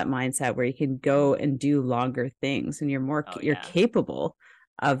into that mindset where you can go and do longer things and you're capable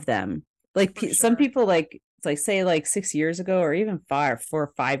of them. Like some people say like 6 years ago or even 4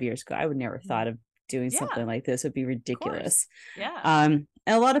 or 5 years ago, I would never thought of doing something like this. Would be ridiculous. And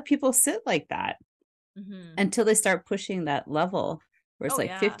a lot of people sit like that until they start pushing that level where it's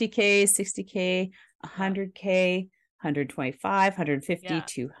 50K, 60K, 100K, 125, 150,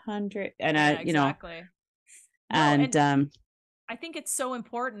 200. And exactly. And I think it's so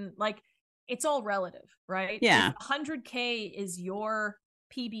important. Like, it's all relative, right? Yeah. If 100K is your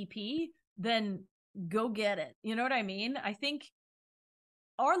PBP, then go get it. You know what I mean? I think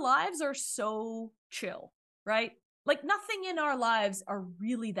our lives are so chill, right? Like, nothing in our lives are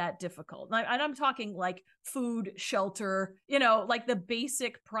really that difficult. And I'm talking like food, shelter, like the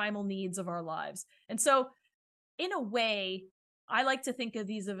basic primal needs of our lives. And so in a way, I like to think of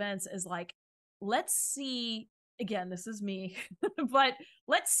these events as like, let's see, again, this is me, but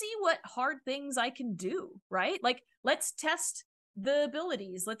let's see what hard things I can do, right? Like, let's test the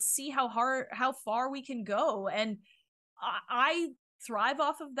abilities. Let's see how far we can go. And I thrive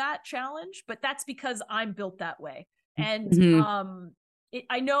off of that challenge, but that's because I'm built that way. And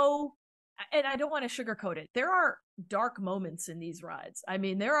I know, and I don't want to sugarcoat it, there are dark moments in these rides. I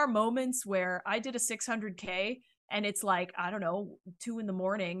mean, there are moments where I did a 600K and it's like, I don't know, 2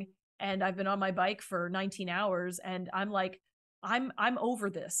 a.m, and I've been on my bike for 19 hours and I'm like, I'm over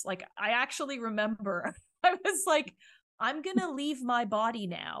this. Like, I actually remember I was like, I'm going to leave my body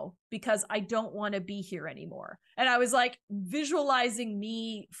now because I don't want to be here anymore. And I was like visualizing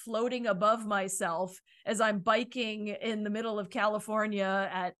me floating above myself as I'm biking in the middle of California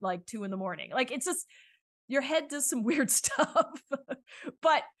at like 2 a.m. Like, it's just, your head does some weird stuff,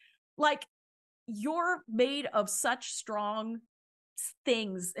 but like, you're made of such strong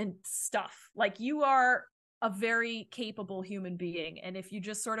things and stuff. Like, you are a very capable human being. And if you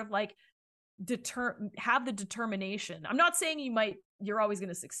just sort of like have the determination, I'm not saying you're always going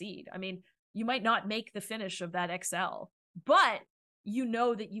to succeed. I mean, you might not make the finish of that XL, but you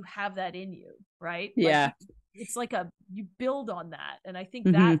know that you have that in you, right? Yeah. Like, it's like you build on that. And I think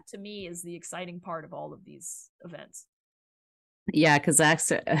that to me is the exciting part of all of these events. Yeah, because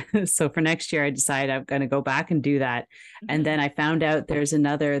so for next year, I decided I'm going to go back and do that. And then I found out there's a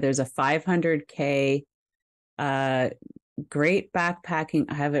 500K great backpacking.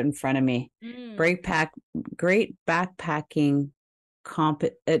 I have it in front of me. Great backpacking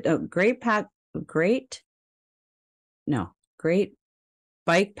great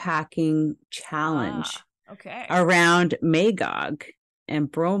bike packing challenge around Magog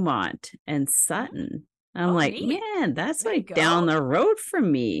and Bromont and Sutton. I'm like, neat. Man, that's like down the road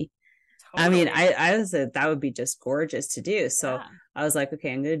from me. Totally. I mean, I said that would be just gorgeous to do. So I was like,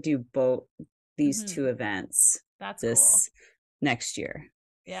 okay, I'm going to do both these two events. That's this cool. Next year.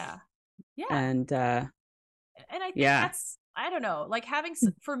 Yeah. And I think that's, I don't know, like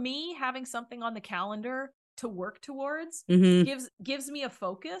for me, having something on the calendar to work towards gives me a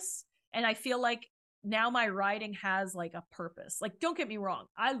focus. And I feel like now my riding has like a purpose. Like, don't get me wrong,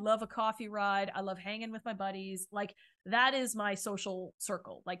 I love a coffee ride. I love hanging with my buddies. Like, that is my social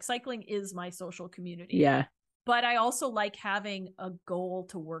circle. Like, cycling is my social community. Yeah. But I also like having a goal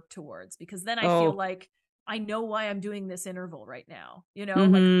to work towards, because then I feel like I know why I'm doing this interval right now.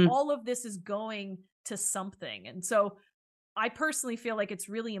 Like, all of this is going to something. And so I personally feel like it's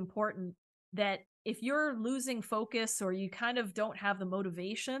really important that if you're losing focus or you kind of don't have the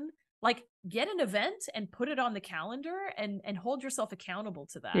motivation, like, get an event and put it on the calendar and hold yourself accountable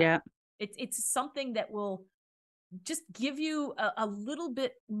to that. Yeah. It's something that will just give you a little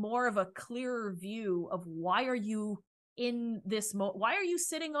bit more of a clearer view of why are you in this why are you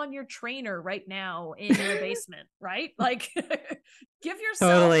sitting on your trainer right now in your basement, right? Like, give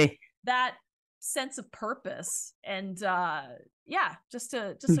yourself that sense of purpose. And just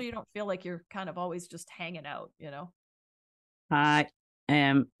so you don't feel like you're kind of always just hanging out. I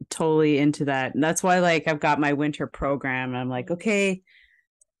am totally into that. And that's why, like, I've got my winter program and I'm like, okay,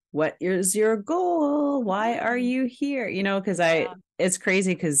 what is your goal? Why are you here? You know, because it's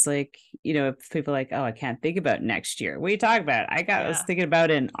crazy because like, you know, if people are like, oh, I can't think about next year. What are you talking about? I was thinking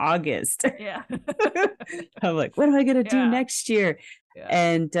about in August. Yeah. I'm like, what am I going to do next year? Yeah.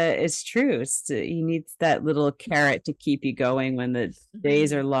 And it's true. You need that little carrot to keep you going when the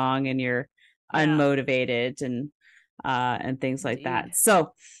days are long and you're unmotivated and things like that.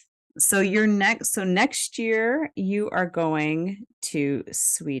 So next year you are going to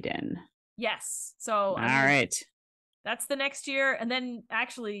Sweden. Yes. So all right. That's the next year. And then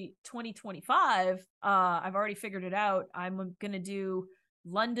actually 2025, I've already figured it out. I'm going to do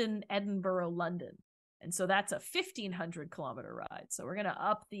London, Edinburgh, London. And so that's a 1,500 kilometer ride. So we're going to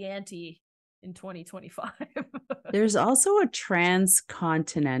up the ante in 2025. There's also a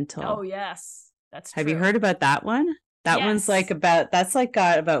transcontinental. Oh, yes. That's true. Have you heard about that one? That one's like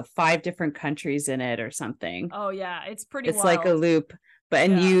got about 5 different countries in it or something. Oh yeah, it's pretty It's wild. like a loop.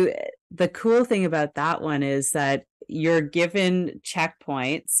 But the cool thing about that one is that you're given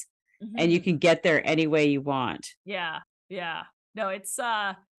checkpoints and you can get there any way you want. Yeah. Yeah. No, it's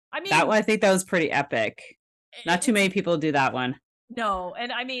I mean, that one, I think that was pretty epic. Not too many people do that one. No,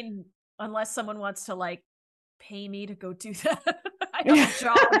 and I mean, unless someone wants to like pay me to go do that. I have a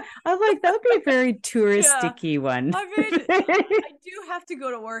job. I'm like, that would be a very touristic-y one. I mean, I do have to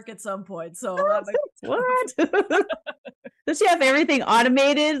go to work at some point, so what? Does she have everything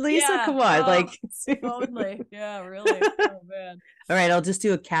automated, Lisa? Yeah, come on, like totally. Yeah, really. Oh man. All right, I'll just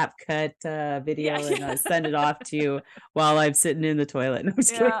do a CapCut video and I'll send it off to you while I'm sitting in the toilet. No, I'm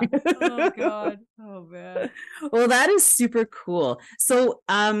just kidding. Oh god. Oh man. Well, that is super cool. So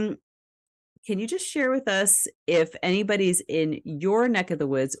can you just share with us, if anybody's in your neck of the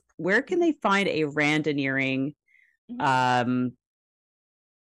woods, where can they find a randonneering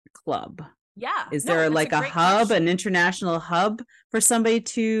club? Yeah. Is there like a hub, an international hub for somebody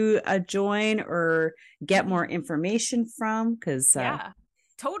to join or get more information from? Because yeah,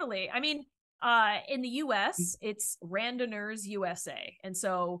 totally. I mean, in the US, it's Randonneurs USA, and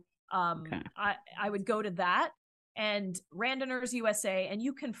so I would go to that and Randonneurs USA, and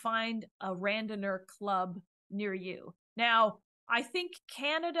you can find a randonneur club near you. Now, I think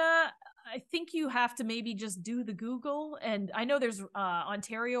Canada, I think you have to maybe just do the Google, and I know there's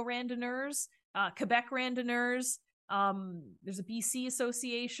Ontario Randonneurs, Quebec Randonneurs, there's a BC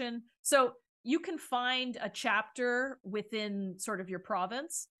association, so you can find a chapter within sort of your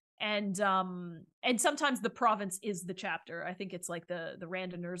province, and sometimes the province is the chapter. I think it's like the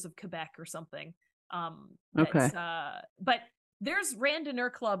Randonneurs of Quebec or something. But there's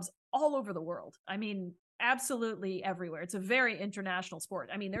randonneur clubs all over the world. I mean, absolutely everywhere. It's a very international sport.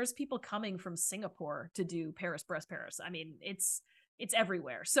 I mean, there's people coming from Singapore to do Paris. I mean, it's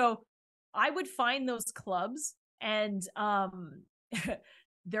everywhere. So I would find those clubs, and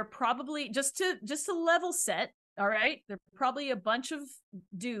they're probably just to level set. All right. They're probably a bunch of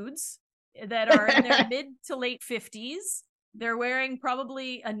dudes that are in their mid to late 50s. They're wearing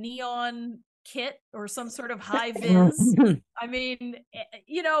probably a neon kit or some sort of high vis. I mean,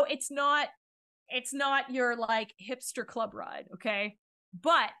 you know, it's not your like hipster club ride, okay?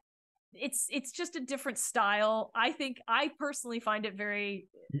 But it's just a different style. I personally find it very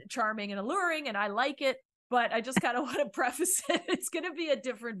charming and alluring, and I like it, but I just kind of want to preface it. It's going to be a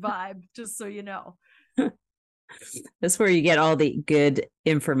different vibe, just so you know. That's where you get all the good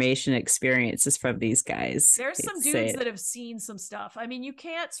information experiences from these guys. There's some dudes that have seen some stuff. I mean, you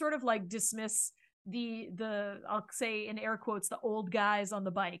can't sort of like dismiss the I'll say in air quotes, the old guys on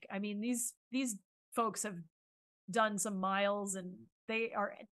the bike. I mean, these folks have done some miles, and they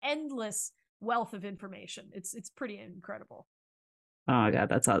are an endless wealth of information. It's pretty incredible. Oh god,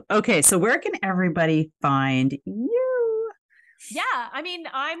 that's all. Okay, so where can everybody find you? Yeah, I mean,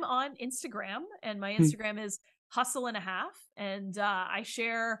 I'm on Instagram, and my Instagram is Hustle and a Half, and I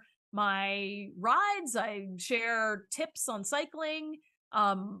share my rides. I share tips on cycling.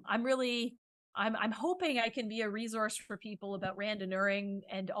 I'm hoping I can be a resource for people about randonneuring,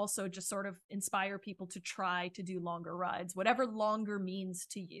 and also just sort of inspire people to try to do longer rides, whatever longer means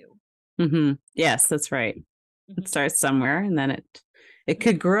to you. Yes, that's right. It starts somewhere, and then it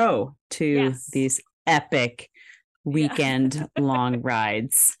could grow to these epic weekend long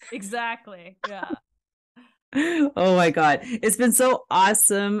rides. Exactly. Yeah. Oh my god, it's been so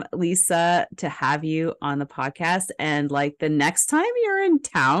awesome, Lisa, to have you on the podcast. And like the next time you're in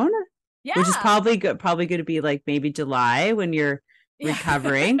town, which is probably going to be like maybe July when you're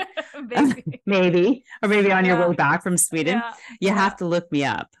recovering, maybe on your way back from Sweden, you have to look me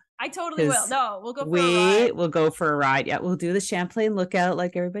up. I totally will. No, we'll go for a ride. We'll go for a ride. Yeah, we'll do the Champlain Lookout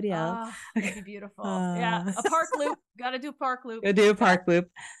like everybody else. That'd be beautiful. Yeah, a park loop. Got to do park loop. We'll do a park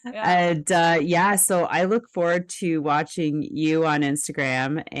loop. Yeah. And so I look forward to watching you on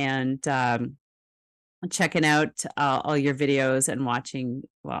Instagram and checking out all your videos and watching.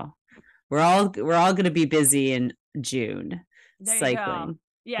 Well, we're all going to be busy in June cycling.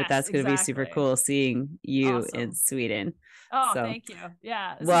 Yes, but that's going to be super cool seeing you in Sweden. Oh, thank you.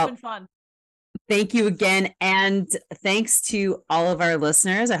 Yeah, this has been fun. Thank you again. And thanks to all of our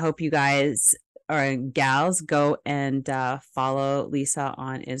listeners. I hope you guys or gals go and follow Lisa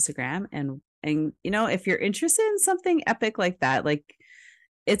on Instagram. And if you're interested in something epic like that, like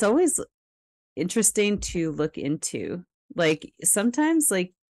it's always interesting to look into. Like sometimes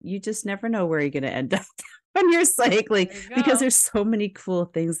like you just never know where you're going to end up when you're cycling, because there's so many cool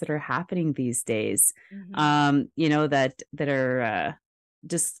things that are happening these days. That are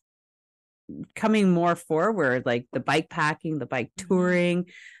just coming more forward, like the bike packing, the bike touring,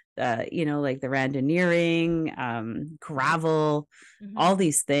 like the randonneering, gravel, all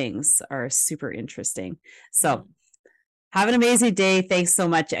these things are super interesting. So have an amazing day. Thanks so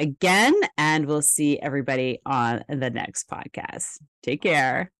much again. And we'll see everybody on the next podcast. Take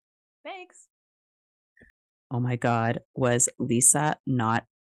care. Thanks. Oh my God. Was Lisa not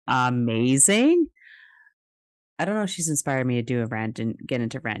amazing? I don't know if she's inspired me to get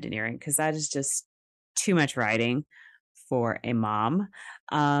into randonneering, because that is just too much riding for a mom.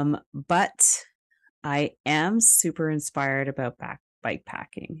 But I am super inspired about bike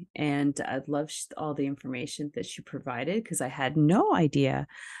packing, and I'd love all the information that she provided, because I had no idea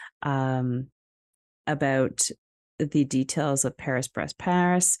about the details of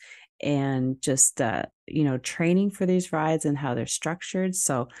Paris-Brest-Paris and just training for these rides and how they're structured.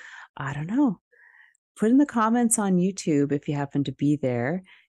 So I don't know. Put in the comments on YouTube if you happen to be there,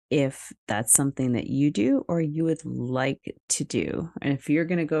 if that's something that you do or you would like to do. And if you're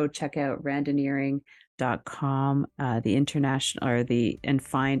going to go check out randonneering.com, the international and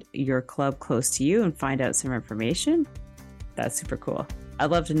find your club close to you and find out some information, that's super cool.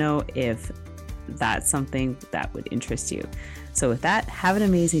 I'd love to know if that's something that would interest you. So with that, have an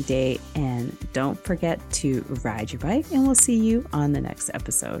amazing day, and don't forget to ride your bike, and we'll see you on the next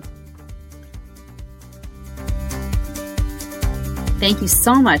episode. Thank you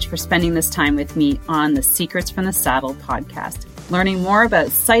so much for spending this time with me on the Secrets from the Saddle podcast, learning more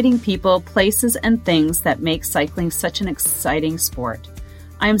about sighting people, places, and things that make cycling such an exciting sport.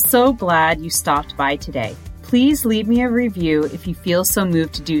 I am so glad you stopped by today. Please leave me a review if you feel so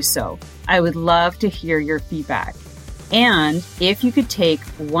moved to do so. I would love to hear your feedback. And if you could take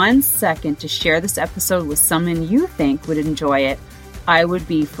 1 second to share this episode with someone you think would enjoy it, I would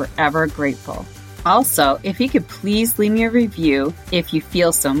be forever grateful. Also, if you could please leave me a review if you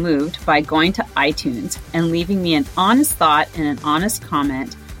feel so moved by going to iTunes and leaving me an honest thought and an honest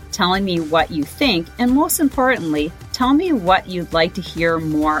comment, telling me what you think, and most importantly, tell me what you'd like to hear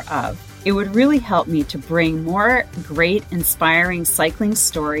more of. It would really help me to bring more great, inspiring cycling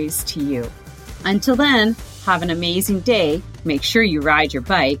stories to you. Until then, have an amazing day. Make sure you ride your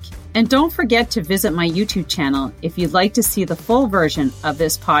bike. And don't forget to visit my YouTube channel if you'd like to see the full version of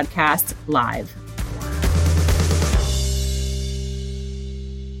this podcast live.